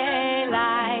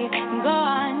daylight. Go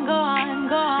on, go on,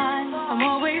 go on. I'm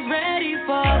always ready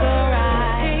for the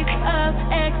rise of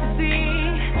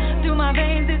ecstasy. Through my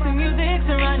veins, it's the music's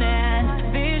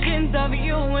running. Visions of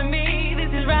you and me. This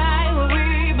is right where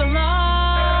we belong.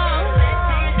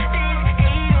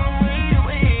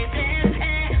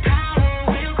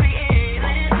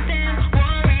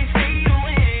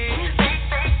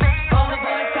 All the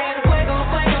boys saying fuego,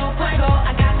 fuego, fuego.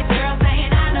 I got the girls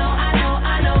saying I know, I know,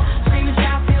 I know. Screaming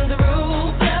shout till the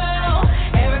roof blow.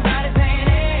 Everybody saying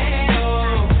hey,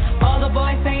 oh. All the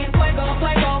boys saying fuego,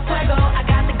 fuego, fuego. I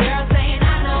got the girls saying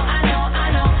I know, I know,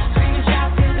 I know. Screaming shout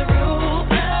till the roof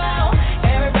blow.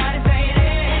 Everybody saying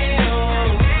hey,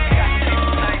 oh.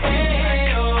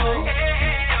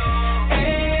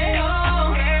 Hey,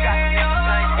 oh. Hey,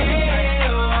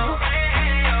 oh.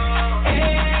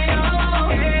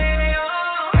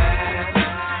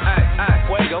 Hey,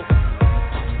 fuego.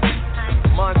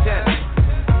 Montana.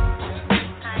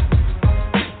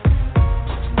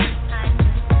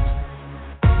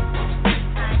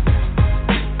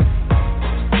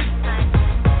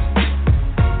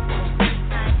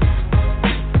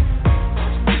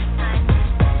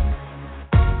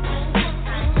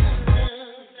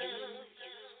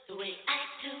 The way I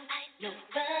do,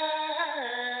 nobody.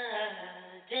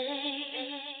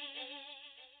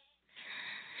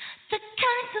 The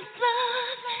kinds of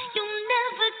love you'll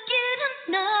never get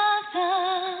another.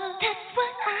 That's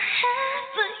what I have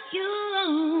for you.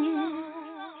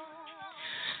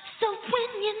 So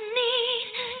when you need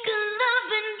good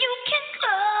loving, you can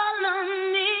call on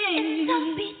me. And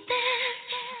I'll be there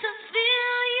to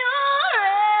fill your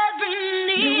every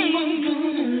need. No one's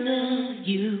gonna love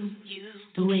you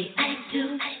the way I do,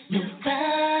 nobody.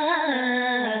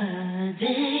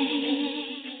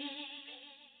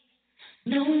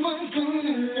 No one's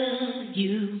gonna love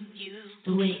you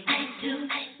the way I do,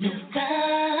 nobody.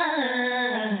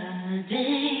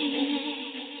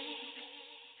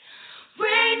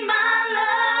 Rate my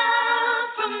love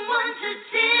from 1 to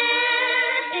 10,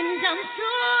 and I'm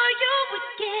sure you would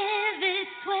give it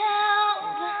 12.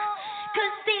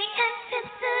 'Cause the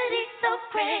intensity's so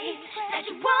great that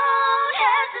you won't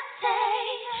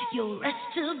hesitate. You'll rush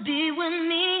to be with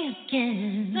me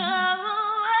again. No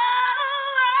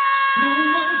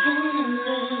one's gonna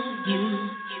love you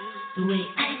the way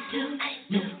I do,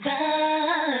 nobody.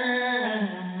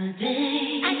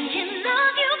 I can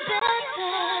love you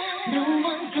better. No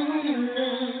one's gonna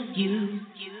love you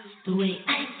the way I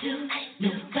do,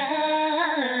 nobody.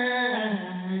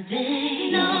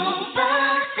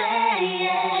 Nobody.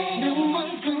 No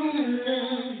one's gonna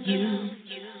love you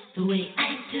the way I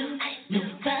do,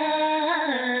 nobody.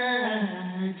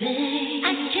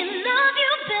 I can love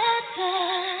you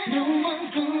better.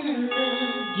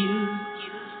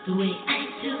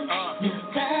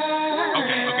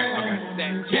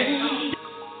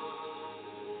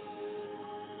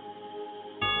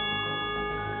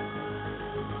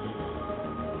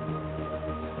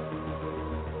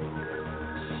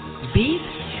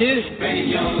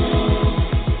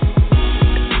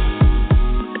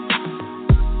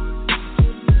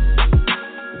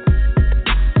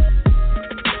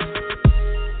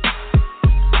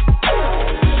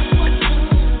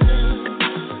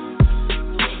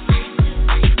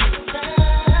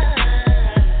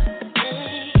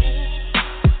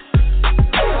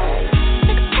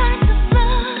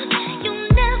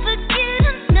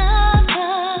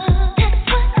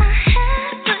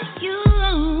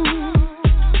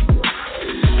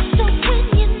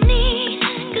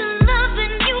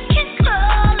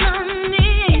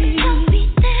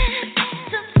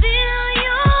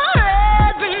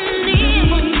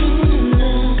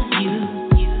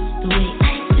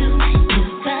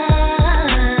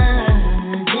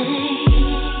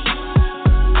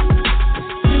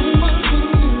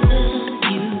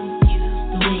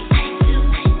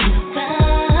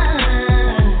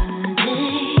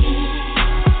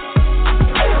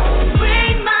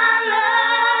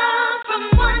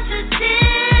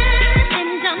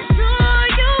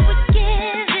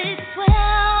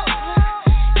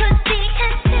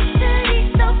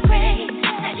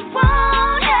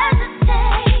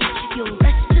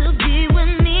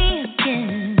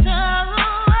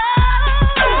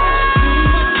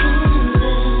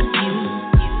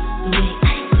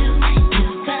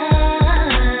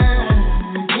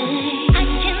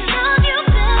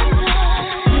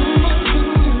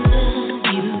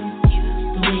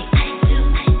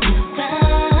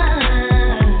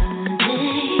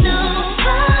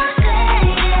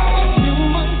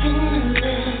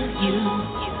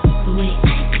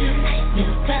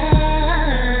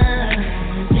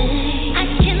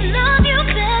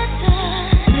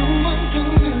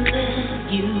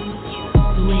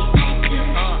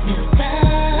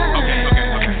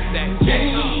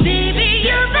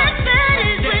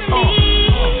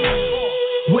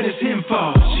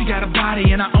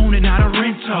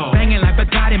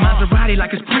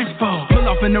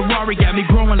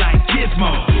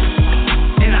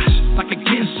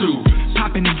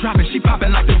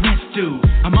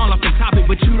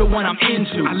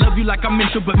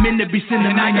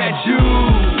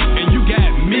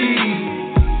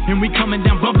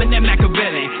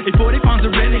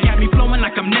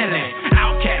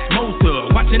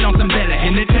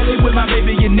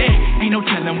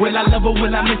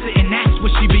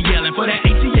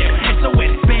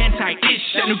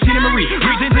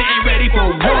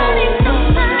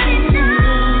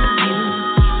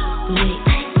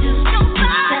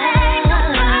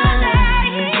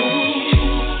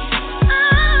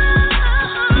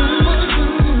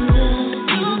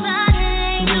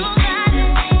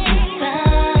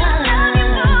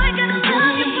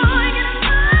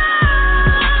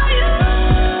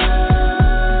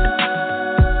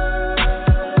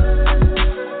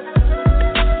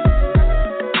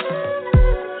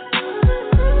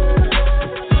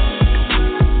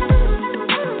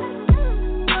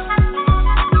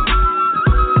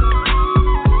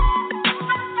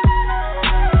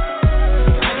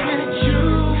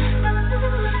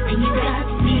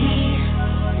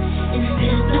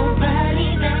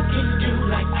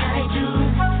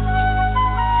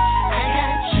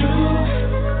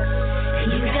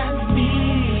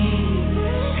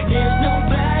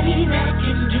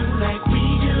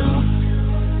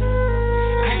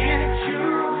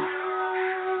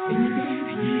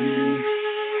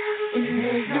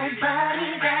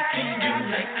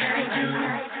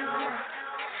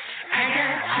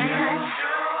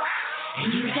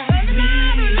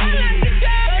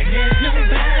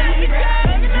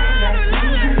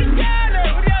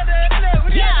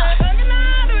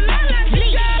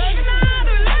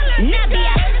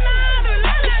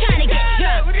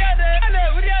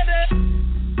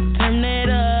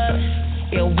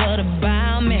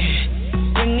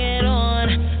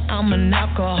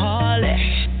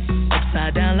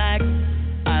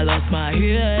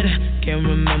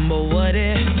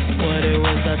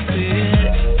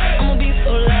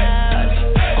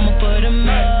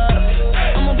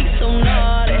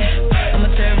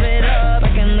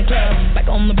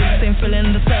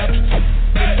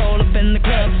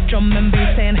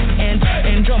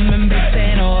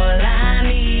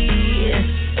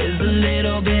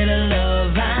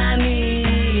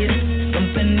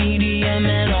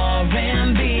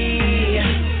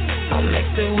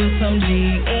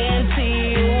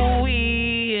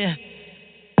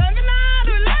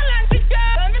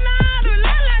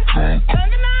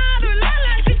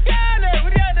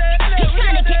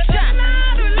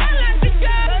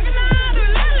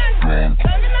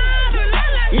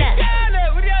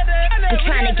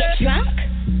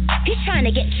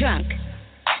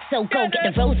 So go get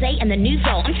the rosé and the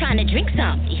nouveau. I'm trying to drink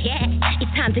some. Yeah,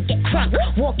 it's time to get crunk.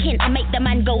 Walk in, I make the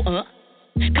man go,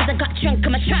 Cause I got drunk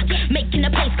in my trunk, making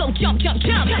the place go jump, jump,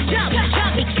 jump, jump, jump,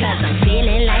 jump. Because I'm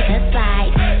feeling like a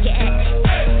slide.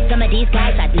 Yeah, some of these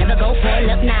guys I'd never go for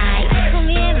look nice. Come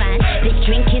here, man. This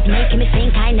drink is making me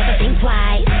think I never think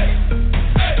twice.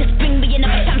 Just bring me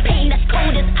another champagne that's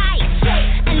cold as ice.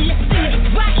 And let's do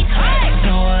this right, it's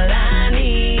hard. All I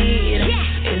need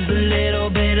is a little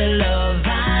bit of love.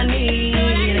 I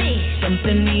need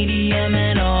something EDM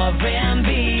and R&B.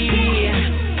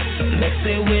 Mix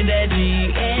it with that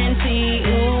GNT.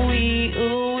 Ooh-wee,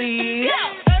 ooh-wee.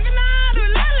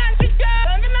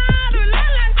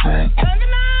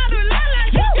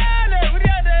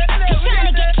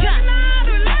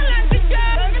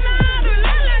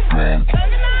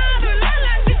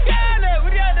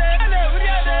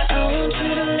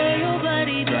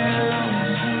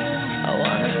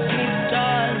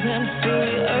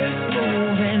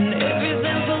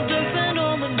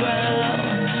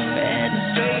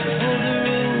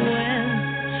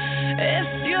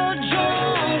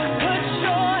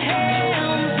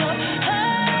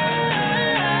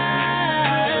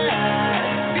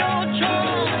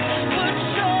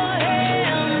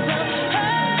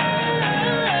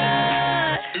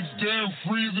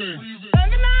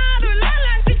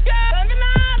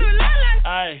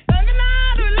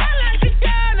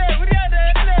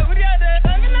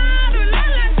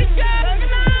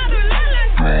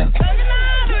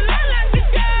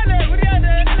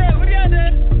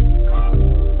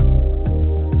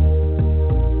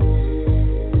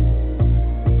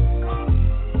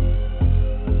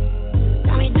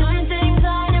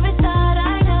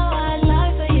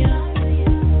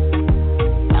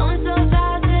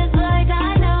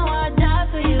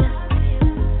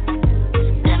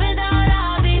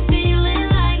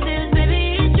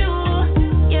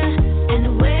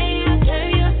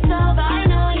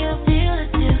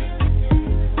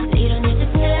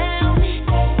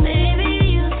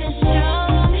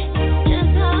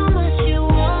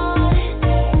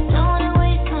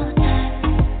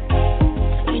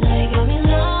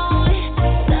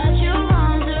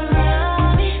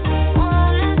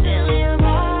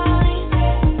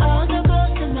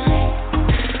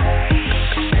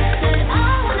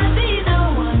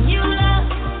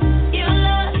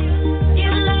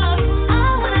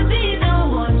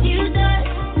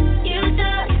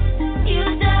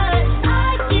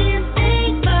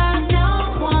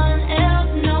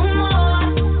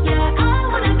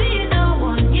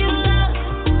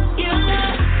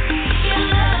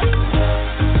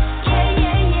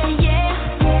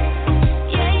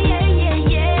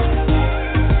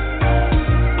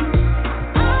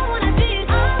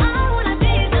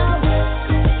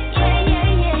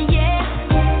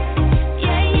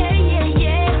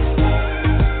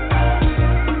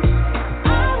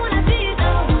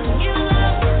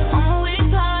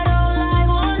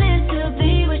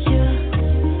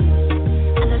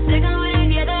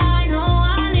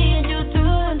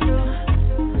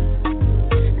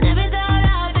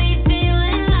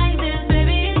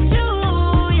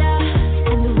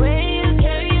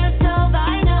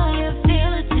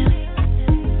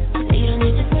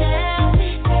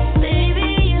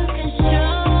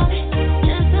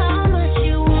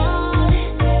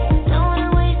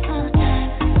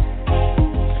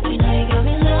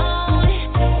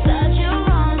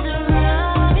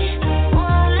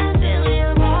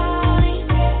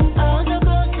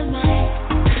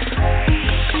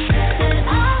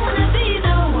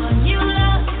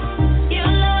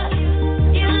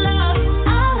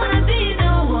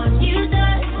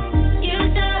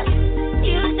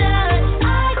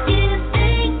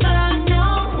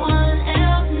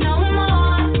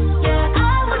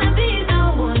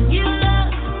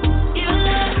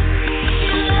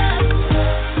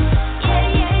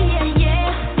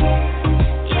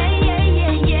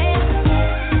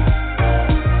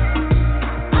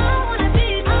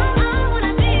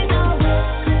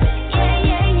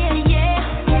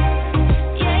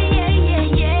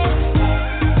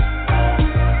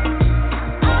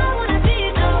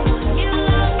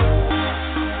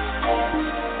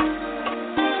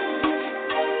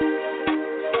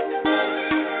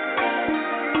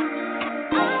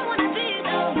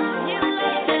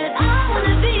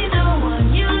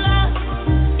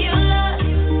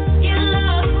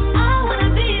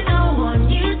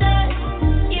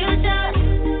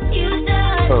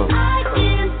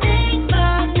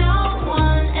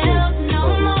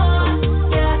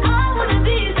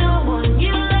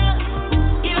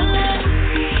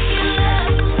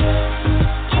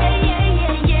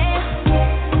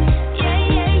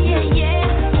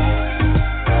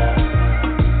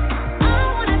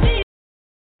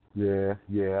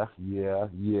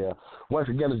 Once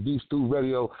again, it's Beef Stew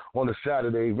Radio on a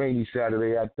Saturday, rainy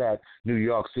Saturday at that. New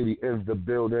York City is the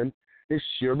building. It's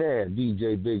your man,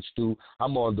 DJ Big Stew.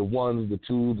 I'm on the 1s, the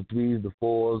 2s, the 3s, the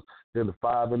 4s, then the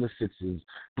 5 and the 6s.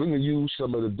 Bringing you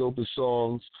some of the dopest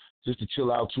songs just to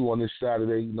chill out to on this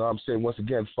Saturday. You know what I'm saying? Once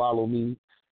again, follow me.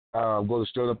 Go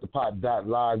to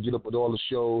stirrupthepot.live. Get up with all the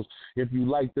shows. If you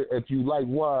like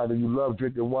wine and you love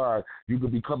drinking wine, you can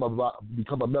become a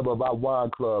member of our wine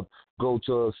club. Go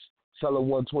to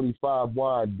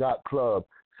Cellar125wine.club.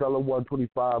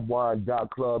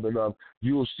 Cellar125wine.club, and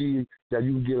you'll see that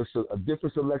you can get a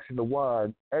different selection of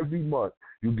wine every month.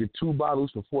 You get 2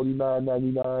 bottles for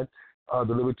 $49.99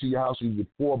 delivered to your house. You get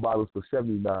 4 bottles for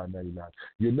 $79.99.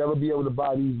 You'll never be able to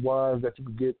buy these wines that you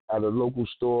can get at a local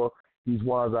store. These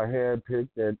wines are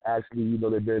handpicked, and actually,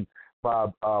 they've been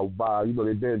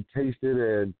they've been tasted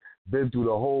and been through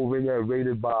the whole ringer and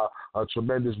rated by a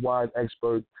tremendous wine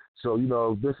expert. So,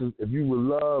 this is, if you would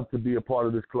love to be a part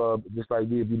of this club, just like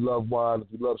me, if you love wine, if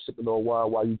you love sipping on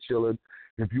wine while you're chilling,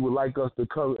 if you would like us to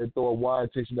come and throw a wine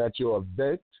tasting at your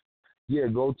event,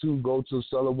 go to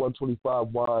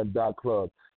Cellar125wine.club.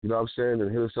 You know what I'm saying?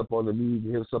 And hit us up on the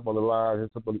media, hit us up on the line, hit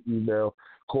us up on the email,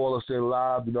 call us in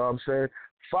live, you know what I'm saying?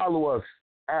 Follow us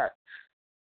at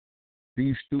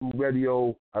Beef Stew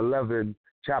Radio 11,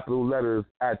 capital letters,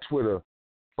 at Twitter.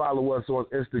 Follow us on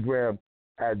Instagram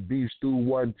at Beef Stew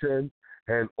 110,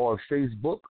 and on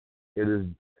Facebook, it is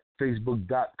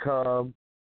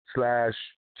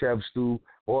facebook.com/KevStew.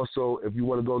 Also, if you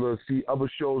want to go to see other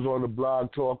shows on the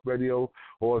Blog Talk Radio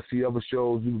or see other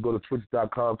shows, you can go to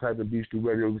twitch.com, type in Beef Stew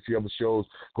Radio. You can see other shows.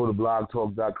 Go to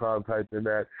blogtalk.com, type in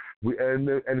that. And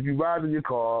if you ride in your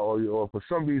car or for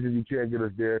some reason you can't get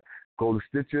us there, go to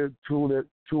Stitcher, tune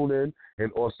in,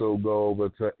 and also go over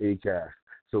to Acast.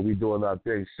 So we're doing our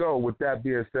thing. So with that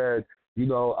being said,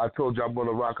 I told you I'm going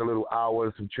to rock a little hour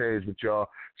and some change with y'all.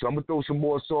 So I'm going to throw some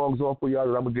more songs on for y'all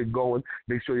and I'm going to get going.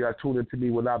 Make sure y'all tune in to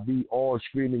me when I be on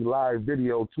streaming live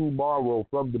video tomorrow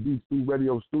from the Beef Stew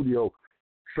Radio studio,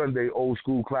 Sunday Old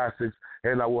School Classics,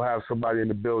 and I will have somebody in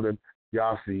the building.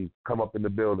 Y'all see, come up in the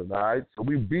building, all right? So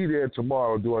we'll be there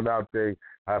tomorrow doing our thing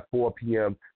at 4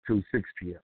 p.m. to 6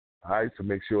 p.m., all right? So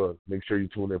make sure you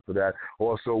tune in for that.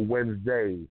 Also,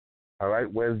 Wednesday, all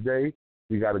right? Wednesday,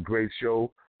 we got a great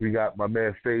show. We got my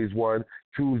man Phase One.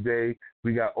 Tuesday,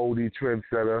 we got OD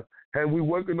Trendsetter. And we're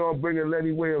working on bringing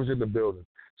Lenny Williams in the building.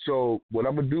 So what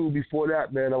I'm going to do before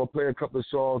that, man, I'm going to play a couple of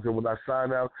songs. And when I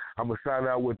sign out, I'm going to sign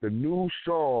out with the new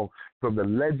song from the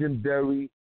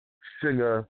legendary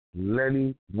singer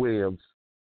Lenny Williams.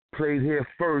 Played here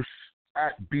first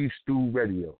at Beef Stew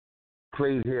Radio.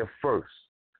 Played here first.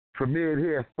 Premiered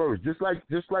here first. Just like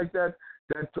that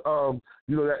that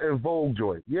En Vogue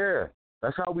joint. Yeah.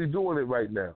 That's how we doing it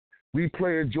right now. We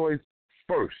playing joints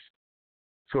first.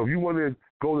 So if you want to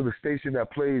go to the station that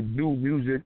plays new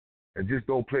music and just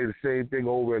don't play the same thing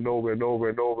over and over and over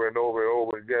and over and over and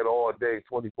over again all day,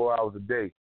 24 hours a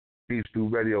day, Beef Stew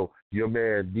Radio, your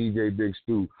man, DJ Big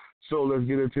Stew. So let's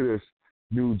get into this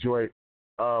new joint.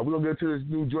 We're going to get into this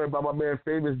new joint by my man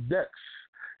Famous Dex.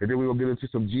 And then we're going to get into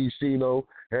some G Cino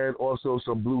and also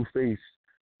some Blueface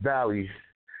Valley.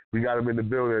 We got him in the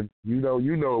building. You know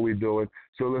what we're doing.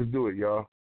 So let's do it, y'all.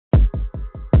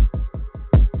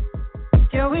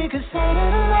 Yeah, we could say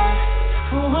that alive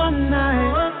for one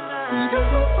night.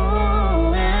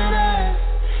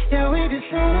 Yeah, we could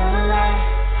say that alive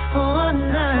for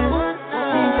one night.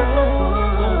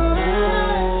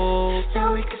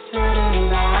 Yeah, we could say that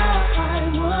alive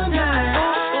one night.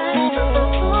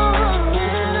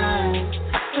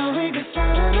 Yeah, we could say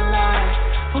that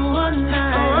alive for one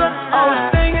night.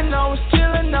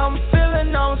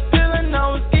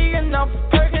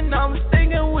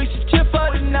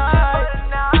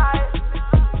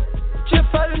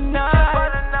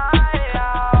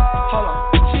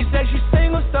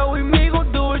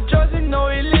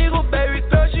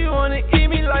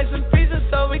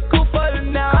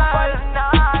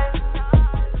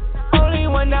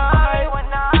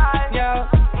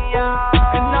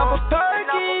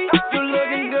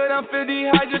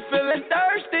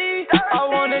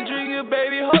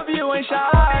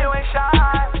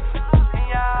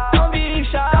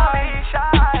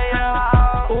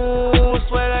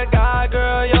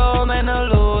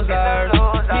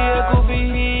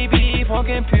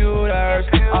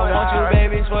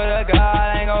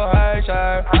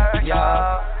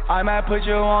 I might put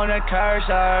you on a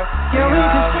cursor. Yeah, we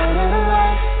can say that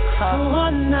alive for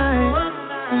one night.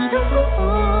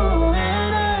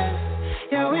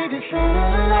 Yeah, we can say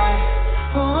that alive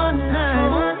for one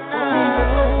night.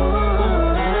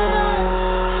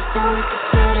 Yeah, we can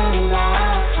say that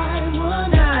alive for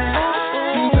one night.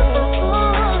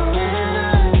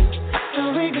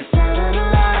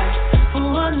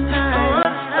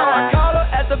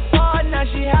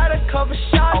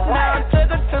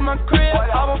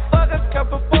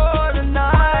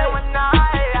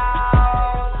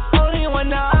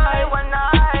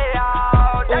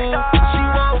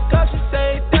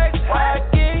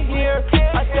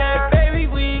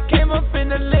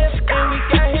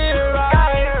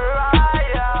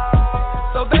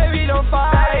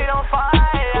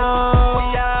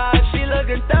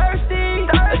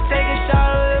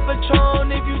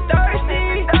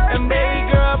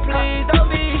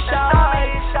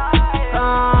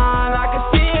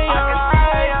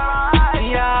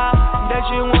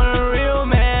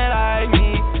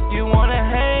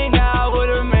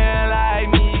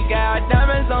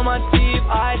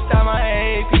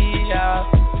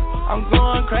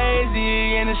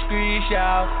 discreet,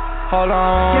 y'all. Hold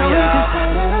on, y'all.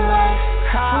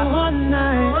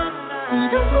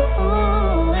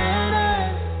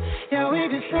 Yeah, we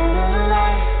can settle the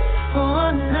life for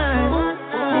one night.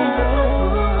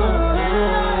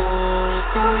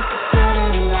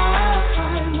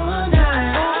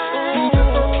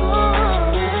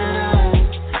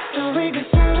 Yeah, we can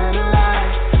settle the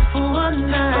life for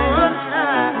one night.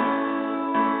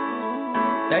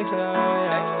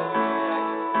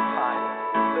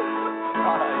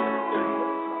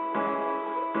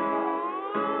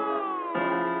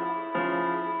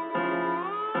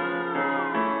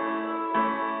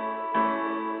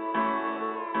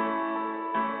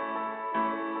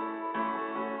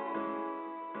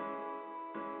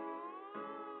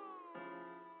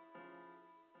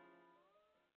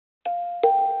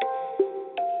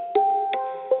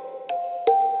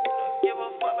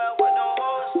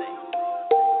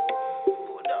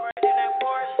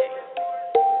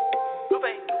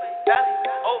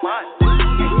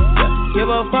 Give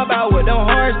a fuck about what them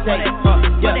horse say.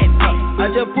 I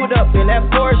just put up in that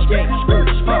Porsche.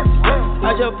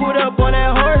 I just put up on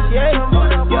that horse, yeah.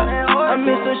 I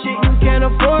miss some shit you can't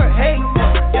afford, hey.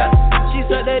 She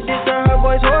said that this are her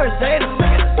boy's horse, hey.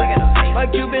 My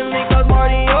Cuban link cost more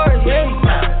than yours, yeah.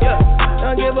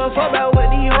 Don't give a fuck about what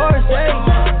these horse say.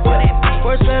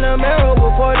 Horse in a mirror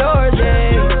with 4 doors,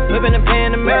 yeah. Whipping and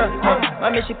paying the mirror. My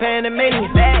bitch, she paying the million.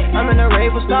 I'm in a rave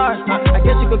with stars. I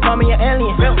guess you could call me an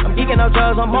alien. I'm geeking out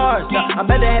drugs on Mars. I'm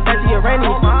better head back to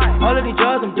Uranium. All of these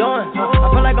drugs I'm doing.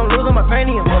 I feel like I'm losing my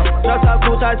cranium. Drugs out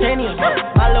cool titanium.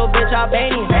 My little bitch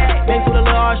Albanian. Been to the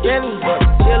little Australian.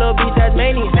 She a little beast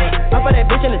Tasmanian. I put that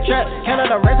bitch in the trap.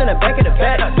 Canada rest in the back of the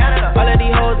back. All of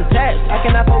these hoes attached. I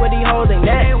cannot fuck with these hoes in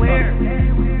that.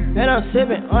 And I'm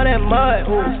sipping on that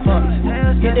mud, ooh,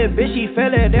 Get that bitch, she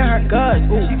feel it in her guts,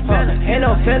 ooh, Ain't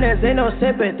no feelings, ain't no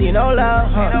sympathy, no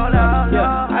love,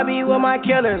 Yeah, I be with my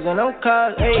killers and them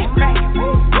cuz, ayy.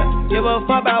 Give a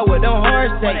fuck about what them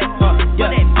horse say,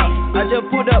 I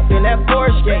just put up in that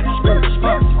Porsche,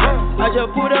 I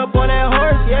just put up on that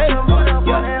horse, yeah.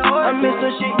 I miss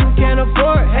some shit you can't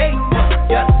afford, hey.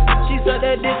 She said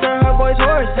that this are her boy's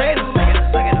horse, hey.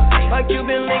 My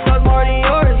Cuban link cost more than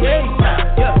yours, yeah.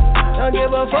 Don't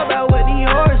give a fuck about what these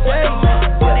horse say.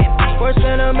 Horse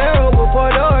in a mirror with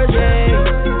 4 doors, yeah.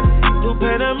 You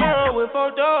paint a mirror with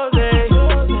 4 doors, yeah.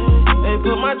 They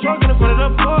put my trunk in front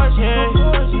of the porch, yeah.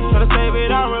 Try to save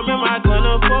it, I remember I couldn't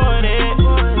afford it.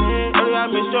 Early I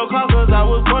missed your call cause I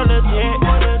was born legit.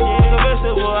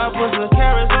 Invincible, I put some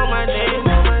carrots on my neck.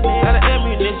 Got an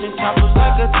ammunition, choppers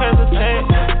like a Tesla tech.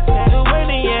 The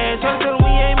winning, yeah, try to tell them we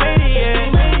ain't made it yet.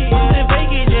 Using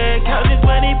Vegas, yeah, count this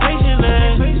money patiently.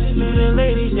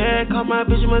 Ladies, yeah, call my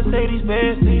bitch Mercedes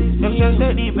Benz. Young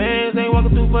steady bands, ain't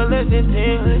walking through for less than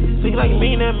 10. Speak like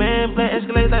me, that man, black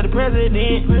escalates like the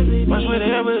president. Much with the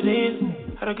evidence,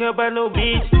 I don't care about no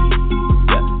bitch.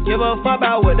 Give a fuck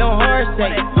about what them horse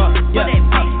say.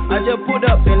 I just put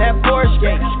up in that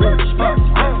Porsche.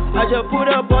 I just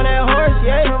put up on that horse,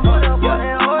 yeah.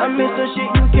 I miss some shit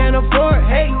you can't afford,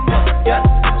 hey.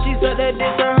 She said that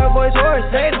this are her boy's horse,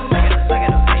 hey.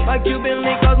 My Cuban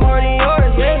link cost more than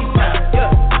yours, yeah.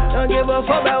 Don't give a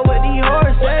fuck about what these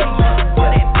horse say.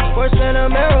 Horse in a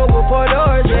mirror with 4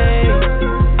 doors, yeah.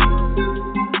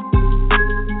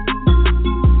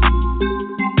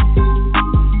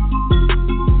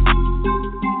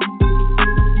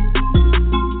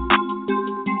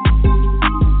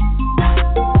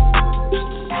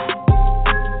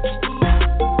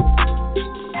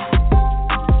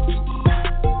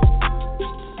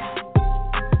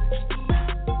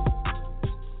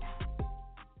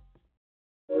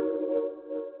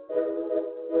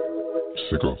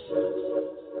 Sicko.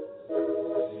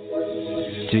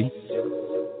 G.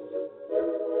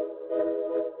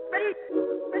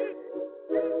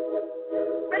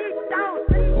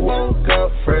 Woke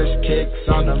up, fresh kicks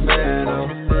on the mantle.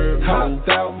 Hopped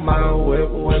out my whip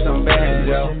with some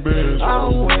banjo.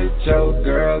 I'm with your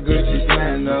girl, Gucci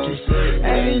sandals.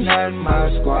 Ain't nothing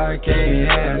my squad can't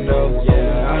handle.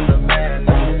 Yeah, I'm the man,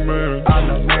 I'm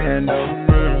the man,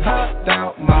 though. Hopped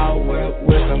out my whip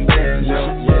with some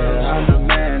banjo. Yeah, I'm the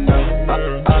man, though.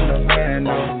 I'm the man,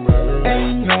 though.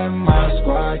 Ain't nothing my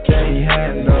squad can't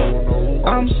handle.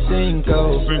 I'm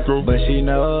Cinco, but she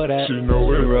know that. She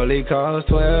know it. Rollie costs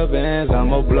 12 bands,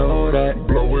 I'ma blow that.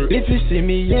 If you see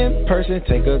me in person,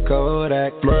 take a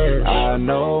Kodak. I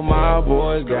know my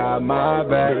boys got my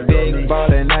back. Big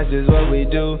ballin', that's just what we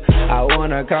do. I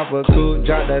wanna cop a coupe,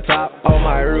 drop the top on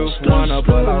my roof. Wanna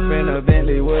pull off in a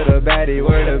Bentley with a baddie,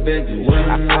 where the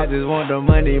bitches. I just want the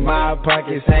money, my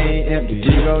pockets ain't empty.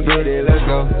 She gon' get it, let's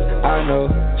go. I know,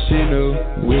 she knew,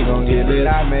 we gon' get it.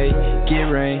 I make it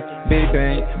rain, big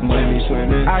bang, money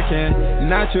swimming. I can't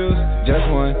not choose just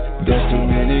one, there's too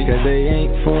many, cause they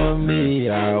ain't for me.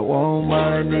 I want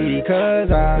money,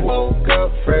 cause I woke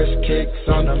up fresh kicks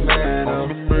on the mantle.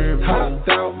 Hopped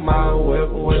out my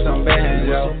whip with some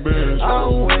banjo.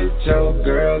 I'm with your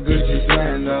girl, Gucci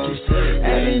sandals.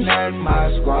 Ain't nothing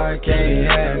my squad can't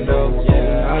handle.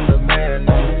 Yeah, I'm the man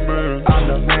though, I'm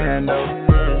the man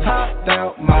though. Hopped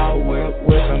out my whip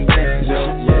with some banjo.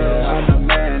 Yeah, I'm the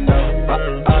man though,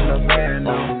 I'm the man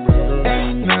though.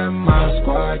 Ain't nothing my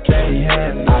squad can't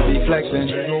handle. I be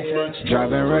flexing,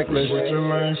 driving reckless.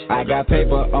 I got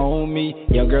paper on me,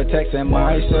 young girl texting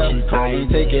myself. I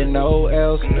ain't taking no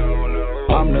else.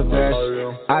 I'm the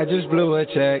best. I just blew a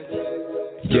check.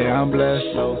 Yeah, I'm blessed.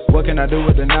 What can I do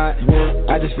with the knot?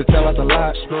 I just could tell us a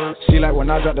lot. She like when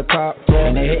I drop the top,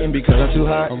 and they hating because I'm too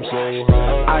hot.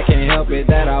 I can't help it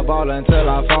that I ball until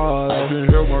I fall.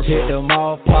 Hit them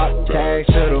all, pop tags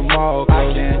to them all.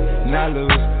 I can't not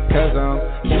lose, cause I'm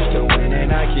used to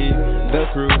winning. I keep the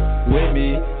crew with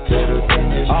me to the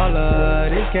finish. All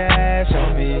of this cash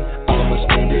on me, I'ma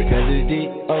spend it cause it's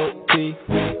D.O.T.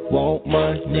 We want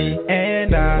money.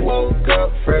 And I woke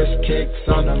up fresh kicks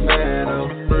on the mantle.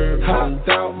 Hopped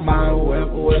out my whip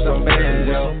with some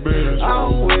banjo.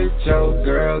 I'm with your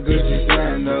girl, Gucci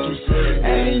sandals.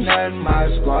 Ain't nothing my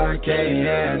squad can't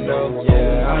handle.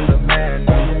 Yeah, I'm the man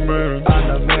though, I'm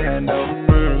the man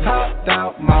though. Hopped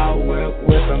out my whip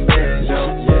with some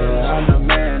banjo. Yeah, I'm the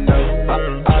man though,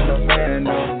 I'm the man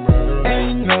though.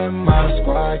 Ain't nothing my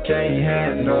squad can't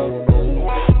handle.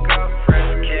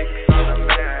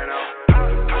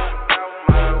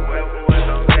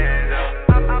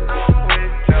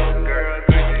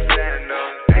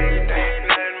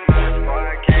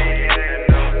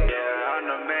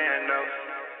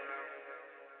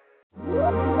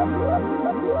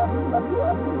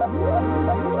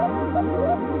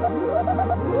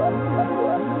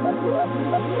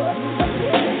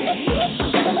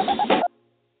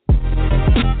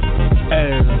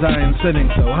 As I am sitting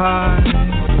so high,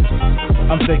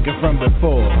 I'm thinking from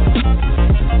before,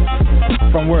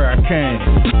 from where I came.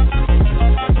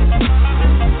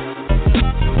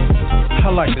 I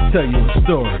like to tell you a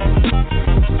story.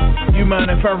 You mind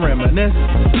if I reminisce?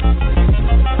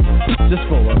 Just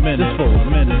for a minute.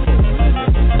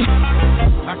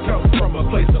 I come from a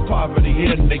place of poverty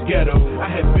in the ghetto. I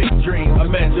had big dreams, a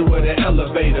mansion with an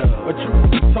elevator. But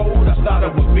truth be told, I thought I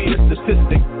would be a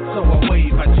statistic. So I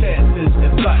weighed my chances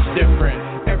and thought different.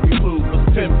 Every move was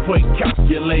pinpoint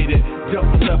calculated.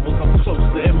 Jumping levels, I'm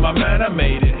closer. In my mind, I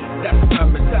made it. That's my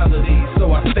mentality,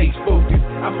 so I stay focused.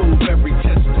 I move every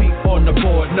chest beat on the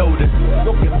board, notice.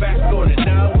 Looking back on it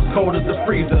now, it's cold as a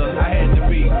freezer. I had to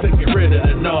be to get rid of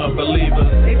the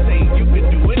non-believers. They say you can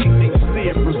do anything, see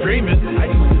it from dreaming. I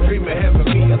used to dream of having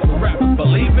me as a rapper,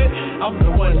 believe it. I'm the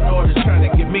one always trying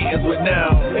to get meetings with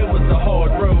now. It was a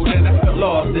hard road and I felt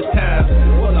lost at times.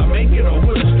 Will I make it or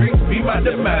will the streets be my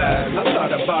demise? I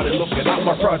thought about it looking out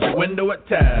my project window at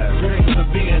times. Dreams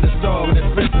of being a star with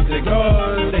expensive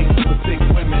cigars. Things with thick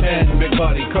women and big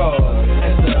body cars.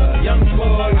 As a young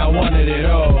boy, I wanted it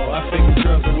all. I figured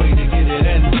girls a way to get it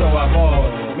and so I bought.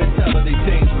 Mentality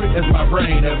changed quick as my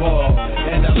brain evolved.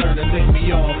 And I learned to think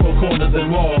beyond four corners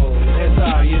and walls. As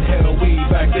I inhale weed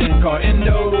back then called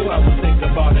Indo, I would think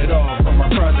about it all from my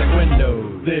project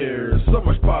window. There's so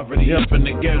much poverty up in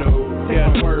the ghetto.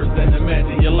 Yeah, worse than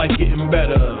imagine your life getting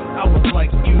better. I was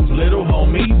like you, little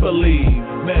homie, believe.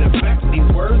 Matter of fact, these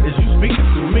words is you speaking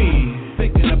to me.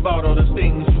 Thinking about all the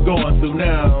things you're going through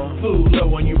now. Food low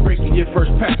when you breaking your first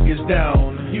package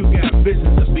down. You got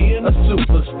business of being a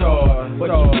superstar, but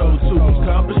you know to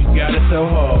accomplish, you got it so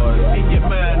hard. In your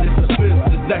mind, it's a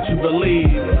business that you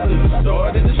believe. So you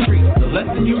start in the streets, the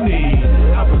lesson you need.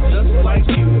 I was just like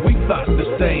you, we thought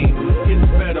the same. It's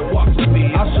better, walk with me,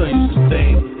 I'll show you some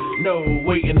things. No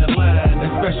waiting in line,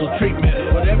 that special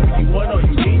treatment. Whatever you want or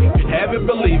you need, you can have it,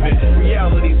 believe it.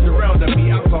 Reality surrounded me,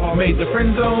 alcohol made the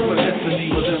friend zone, but destiny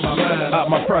was in my mind,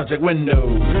 out my project window.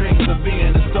 Dreams of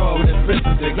being a star with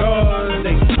expensive cigars.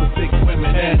 Things with thick women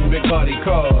and big body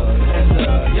cars. As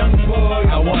a young boy,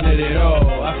 I wanted it all.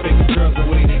 I figured girls a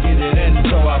way to get it and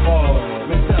so I bought.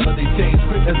 Mentality changed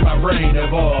quick as my brain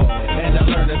evolved. And I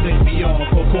learned to think beyond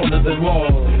four corners and walls.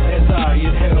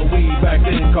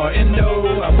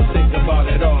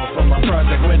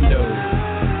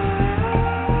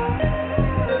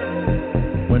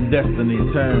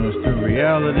 turns to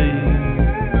reality,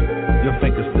 you'll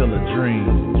think it's still a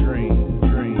dream.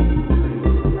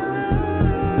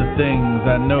 The things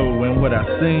I know and what I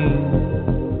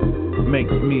seen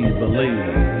makes me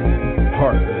believe.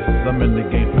 Heartless, I'm in the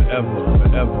game forever.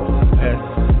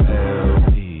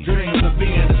 S-L-E. Dreams of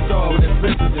being a star with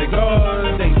expensive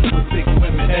cigars, dating with big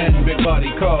women and big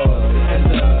body cars. As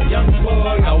a young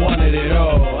boy, I wanted it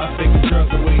all. I figured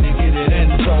drugs a way to get it,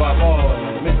 and so I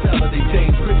bought. Mentality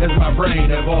changed quick as my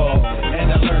brain evolved, and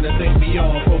I learned to think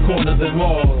beyond four corners and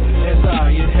walls. As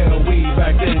I inhale weed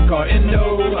back then called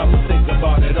Indo, I would think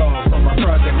about it all from my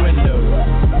project window.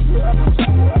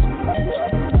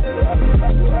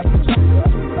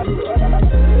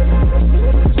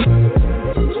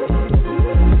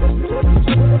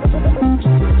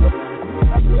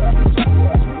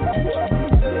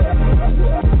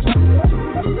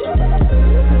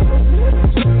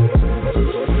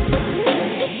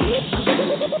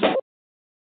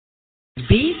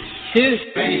 Beat to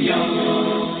Radio.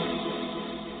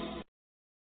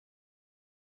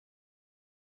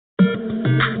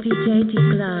 PJT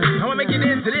Club. I want to make it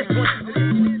into this one.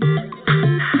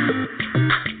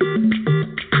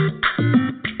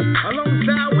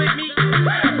 Alongside with me,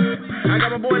 I got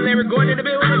my boy Larry going in the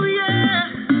building. Oh yeah.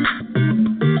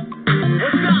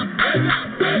 What's up?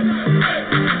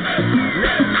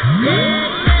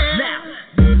 Now,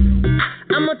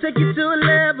 I'm gonna take you to a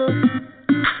level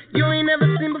you ain't never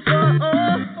seen before.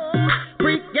 Oh,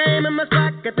 pre-game in my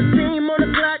spot, got the team on the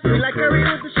clock. We like Curry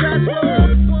with the shot. Oh,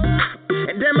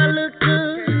 and damn, I look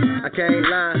good. I can't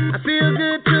lie, I feel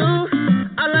good too.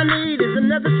 All I need is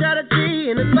another shot of G,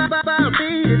 and it's about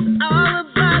beat. It's all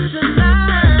about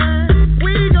tonight.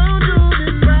 We gon' do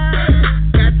this right.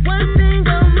 Got one thing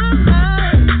on my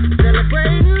mind,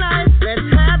 celebrating life. Let's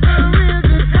have a real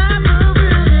good time.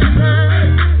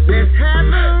 Let's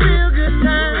have a real good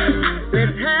time.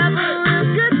 Let's have a real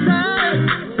good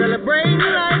time. Celebrating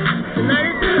life. Tonight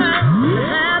is the night to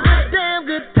have a damn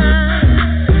good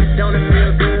time. Don't it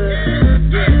feel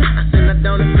good? Yeah, I said that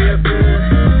don't it feel good?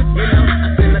 You know,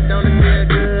 I said that don't it feel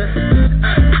good?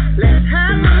 Let's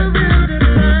have a real good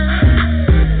time.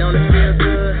 Don't it feel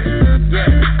good? Yeah,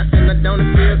 I said that don't it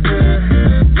feel good?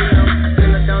 You know, I said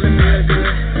that don't it feel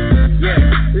good? Yeah,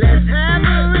 let's have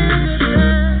a real good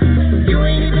time. You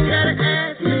ain't even gotta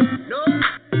ask me.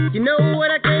 You know what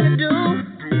I came to do,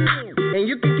 and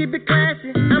you can keep it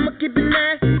classy. I'ma keep it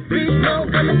nasty. Beast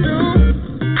mode coming through.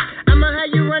 I'ma have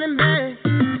you running back.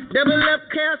 Double up,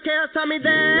 Cal, tell me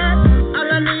that. All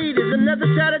I need is another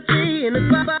shot of G, and it's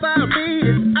about beat.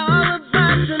 It's all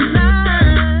about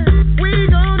tonight. We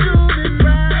gon' do this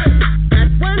right. Got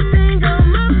one thing on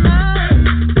my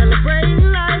mind,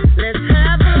 celebrating life. Let's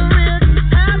have a real good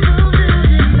time.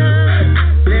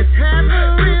 Let's have a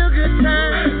real good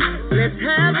time. Let's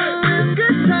have a real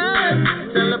good time.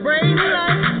 Celebrating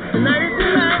life. Tonight is the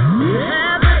night to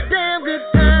have a damn good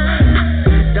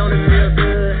time. Don't it feel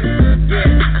good?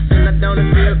 Yeah, I said that don't it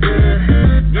feel good?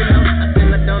 You know, I said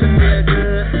that don't it feel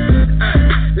good?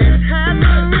 Let's have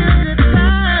a real good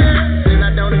time. I said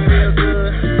that don't it feel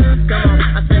good? Come on,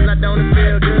 I said that don't it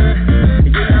feel good?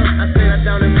 You know, I said that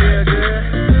don't it feel good?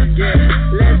 Yeah,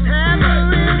 let's have a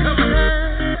real good time.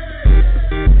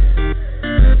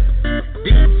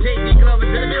 DJ Club is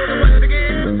in the building once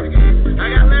again. I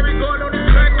got Larry going on this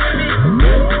track with me.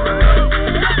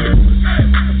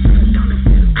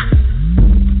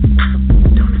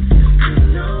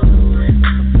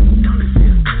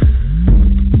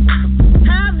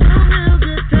 Have a real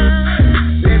good time.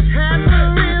 Let's have a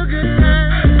real good time.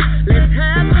 Let's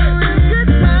have a real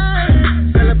good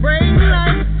time. Celebrating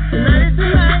life. Tonight is the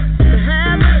night to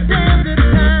have a damn good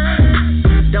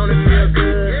time. Don't it feel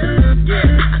good? Yeah,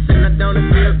 I said that don't it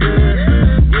feel good?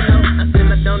 You know, I said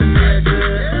that don't it feel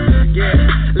good? Yeah,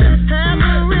 let's have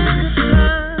a real good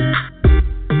time.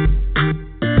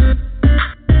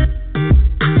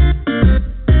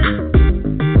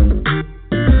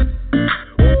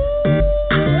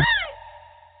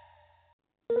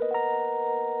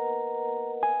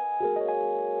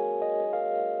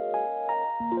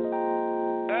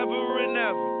 Ever and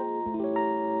ever.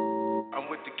 I'm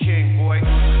with the king, boy.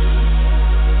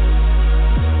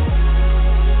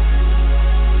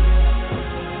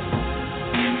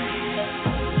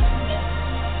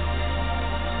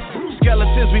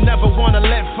 Skeletons we never wanna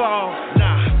let fall.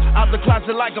 Nah, out the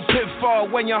closet like a pitfall.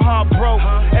 When your heart broke,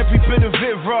 every bit of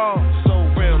it raw. So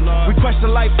real, Lord. We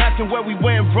question life, asking where we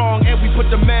went wrong, and we put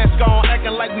the mask on,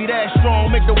 acting like we that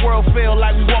strong. Make the world feel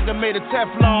like we walking made of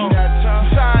Teflon.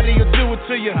 Society will do it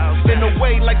to you in a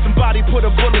way like somebody put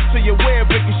a bullet to you. Where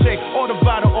ricochet, all the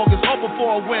vital organs, all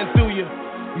before it went through you.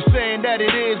 You saying that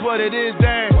it is what it is,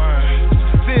 damn.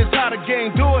 This how the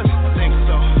game do it. I think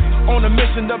so. On a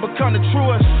mission to become the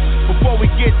truest. Before we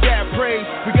get that praise,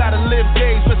 we gotta live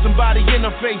days with somebody in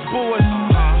our face boo us.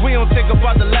 We don't think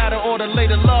about the latter or the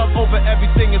later. Love over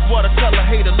everything is what I tell a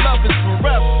hater. Love is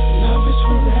forever. Love is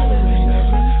forever and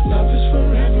ever. Love is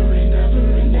forever and ever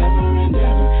and ever and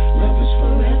ever. Love is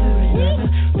forever and ever.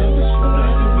 Love is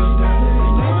forever and ever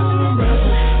and ever and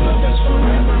ever. Love is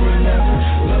forever and ever.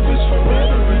 Love is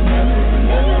forever and ever and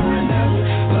ever and ever.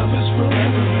 Love is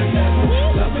forever and ever.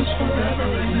 Love is forever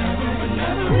and ever and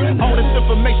ever and ever. All this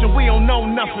information, we don't know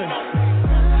nothing.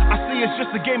 I see it's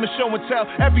just a game of show and tell.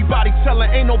 Everybody telling,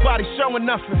 ain't nobody showing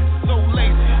nothing. So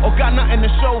lazy. Or got nothing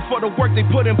to show for the work they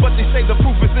put in, but they say the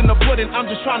proof is in the pudding. I'm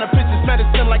just trying to pitch this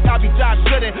medicine like I be Doc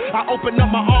Gooden. I open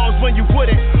up my arms when you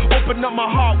wouldn't. Open up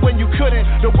my heart when you couldn't.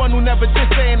 The one who never did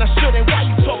saying I shouldn't. Why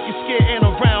you talk you scared and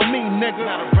around me, nigga?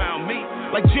 Not around me.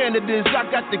 Like janitors, I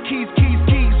got the keys.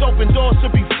 Open doors to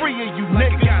be free of you,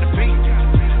 nigga. Like gotta be.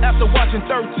 After watching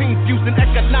 13th, using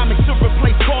economics to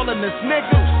replace calling us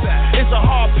niggas. It's a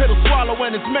hard pill to swallow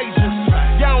and it's major.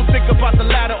 Y'all don't think about the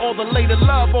latter or the later.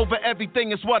 Love over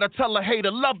everything is what I tell a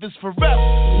hater. Love is forever.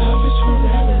 Love is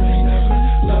forever and ever.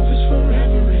 Love is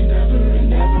forever and ever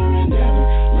and ever and ever.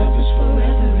 Love is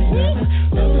forever and ever.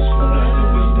 Love is forever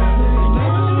and ever and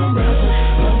ever and ever.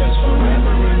 Love is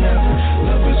forever and ever.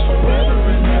 Love is forever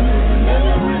and ever and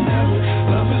ever and ever.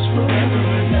 Love is forever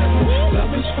and ever.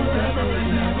 Love is forever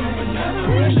and ever and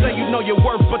ever. You say you know your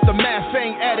worth, but the math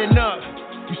ain't adding up.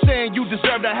 You saying you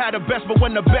deserve to have the best, but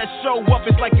when the best show up,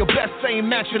 it's like your best ain't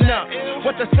matching up.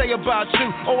 What they say about you?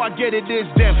 Oh, I get it, is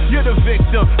them. You're the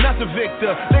victim, not the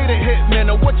victor. They the hitmen,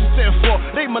 or what you stand for?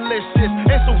 They malicious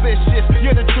and so vicious.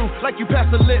 You're the truth, like you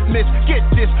passed the litmus. Get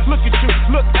this, look at you,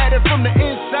 look at it from the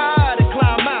inside and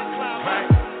climb out.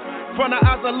 Front of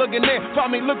eyes are looking in,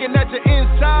 find me looking at your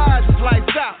insides. It's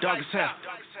lights out. Dark as hell.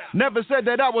 Never said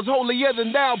that I was holier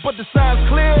than thou, but the sign's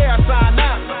clear, I sign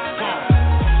out.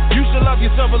 You should love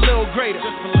yourself a little greater. Just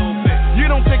a little bit.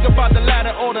 You don't think about the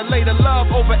latter or the later.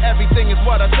 Love over everything is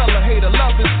what I tell a hater.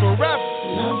 Love is forever.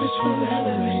 Love is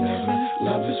forever and ever.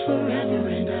 Love is forever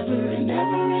and ever and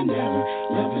ever and ever.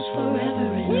 Love is forever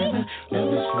and ever.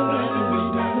 Love is forever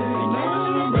and ever and ever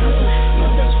and ever.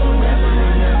 Love is forever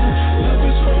and ever. Love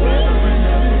is forever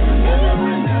and ever and ever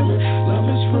and ever. Love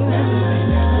is forever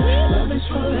and ever. Love is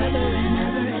forever and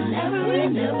ever and ever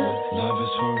and ever. Love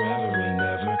is forever and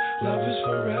ever. Love is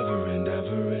forever and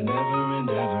ever and ever and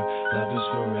ever. Love is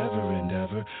forever and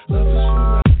ever. Love is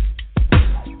forever.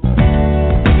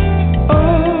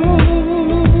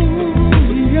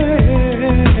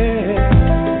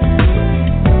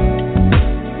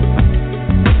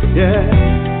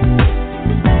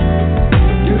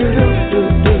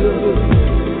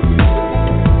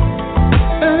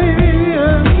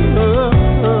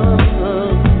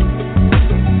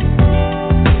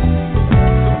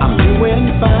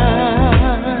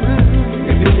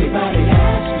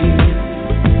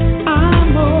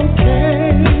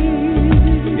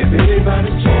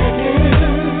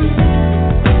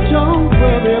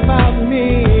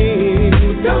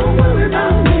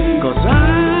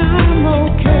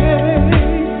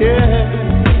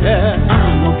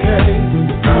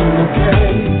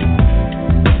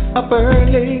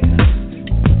 Early,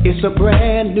 it's a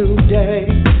brand new day.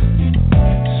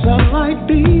 Sunlight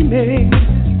beaming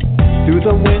through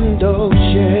the window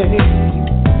shade.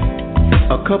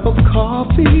 A cup of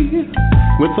coffee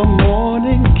with a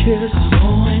morning kiss.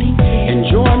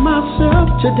 Enjoy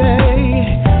myself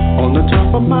today on the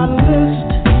top of my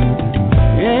list.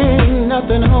 Ain't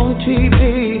nothing on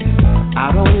TV,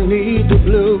 I don't need the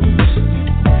blues.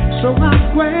 So I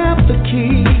grab the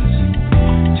keys.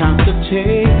 Time to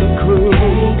take a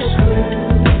cruise.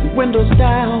 Windows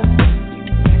down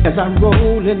as I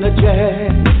roll in the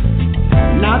Jag.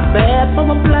 Not bad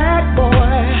from a black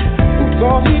boy who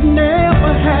thought he'd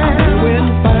never have. I'm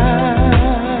doing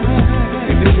fine.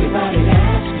 If anybody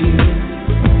asks you,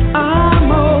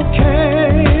 I'm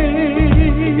okay.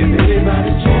 If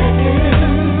anybody's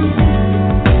checking,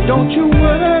 don't you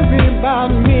worry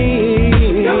about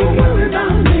me. Don't worry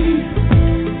about me.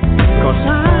 'Cause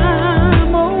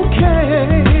I'm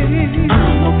okay,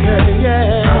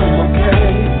 yeah, I'm okay.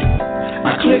 I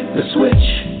click the switch,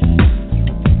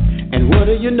 and what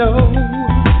do you know?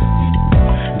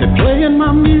 They're playing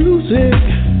my music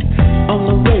on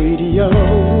the radio.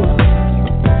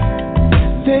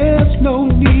 There's no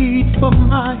need for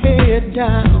my head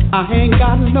down. I ain't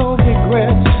got no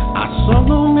regrets. I sung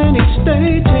on many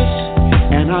stages,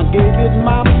 and I gave it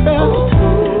my best.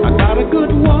 I got a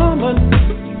good woman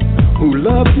who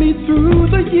loved me through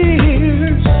the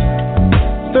years,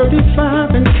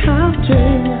 35 and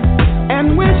counting,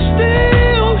 and we're still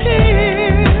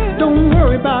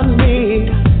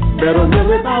better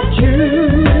worry about you.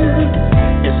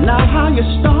 It's not how you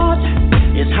start,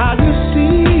 it's how you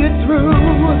see it through.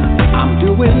 I'm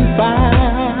doing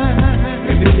fine.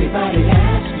 If anybody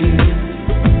asks you,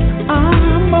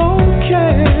 I'm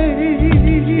okay.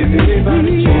 If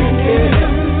anybody cares,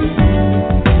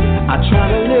 I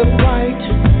try to live right,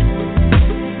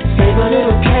 save a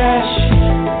little cash,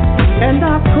 and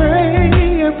I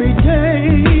pray every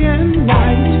day and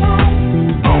night.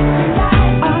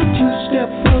 I two-step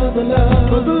for the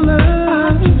love,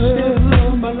 I two-step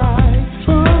for my life,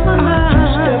 I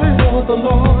two-step for the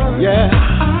Lord, yeah.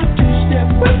 I two-step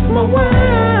with my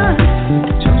wife,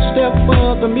 two-step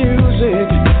for the music,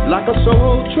 like a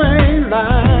soul train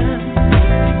line.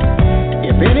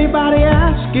 If anybody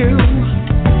asks you,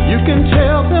 you can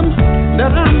tell them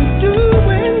that I'm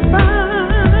doing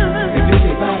fine. If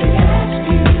anybody asks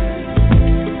you,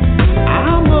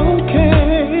 I'm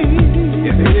okay.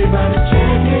 If anybody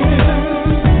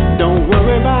checking, don't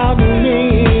worry about me.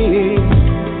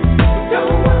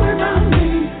 Don't worry about me,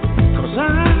 'cause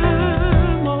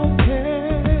I'm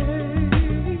okay.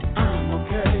 I'm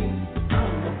okay.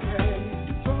 I'm okay.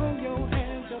 Throw your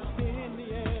hands up in the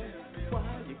air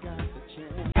while you got the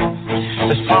chance.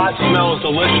 This pot smells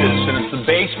delicious, and it's the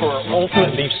base for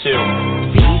ultimate beef stew.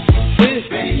 Beef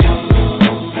stew.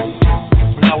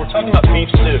 Now we're talking about beef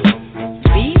stew.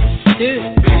 Beef stew.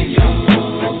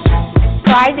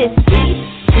 Try this beef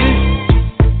stew.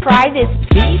 Try this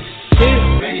beef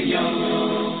stew.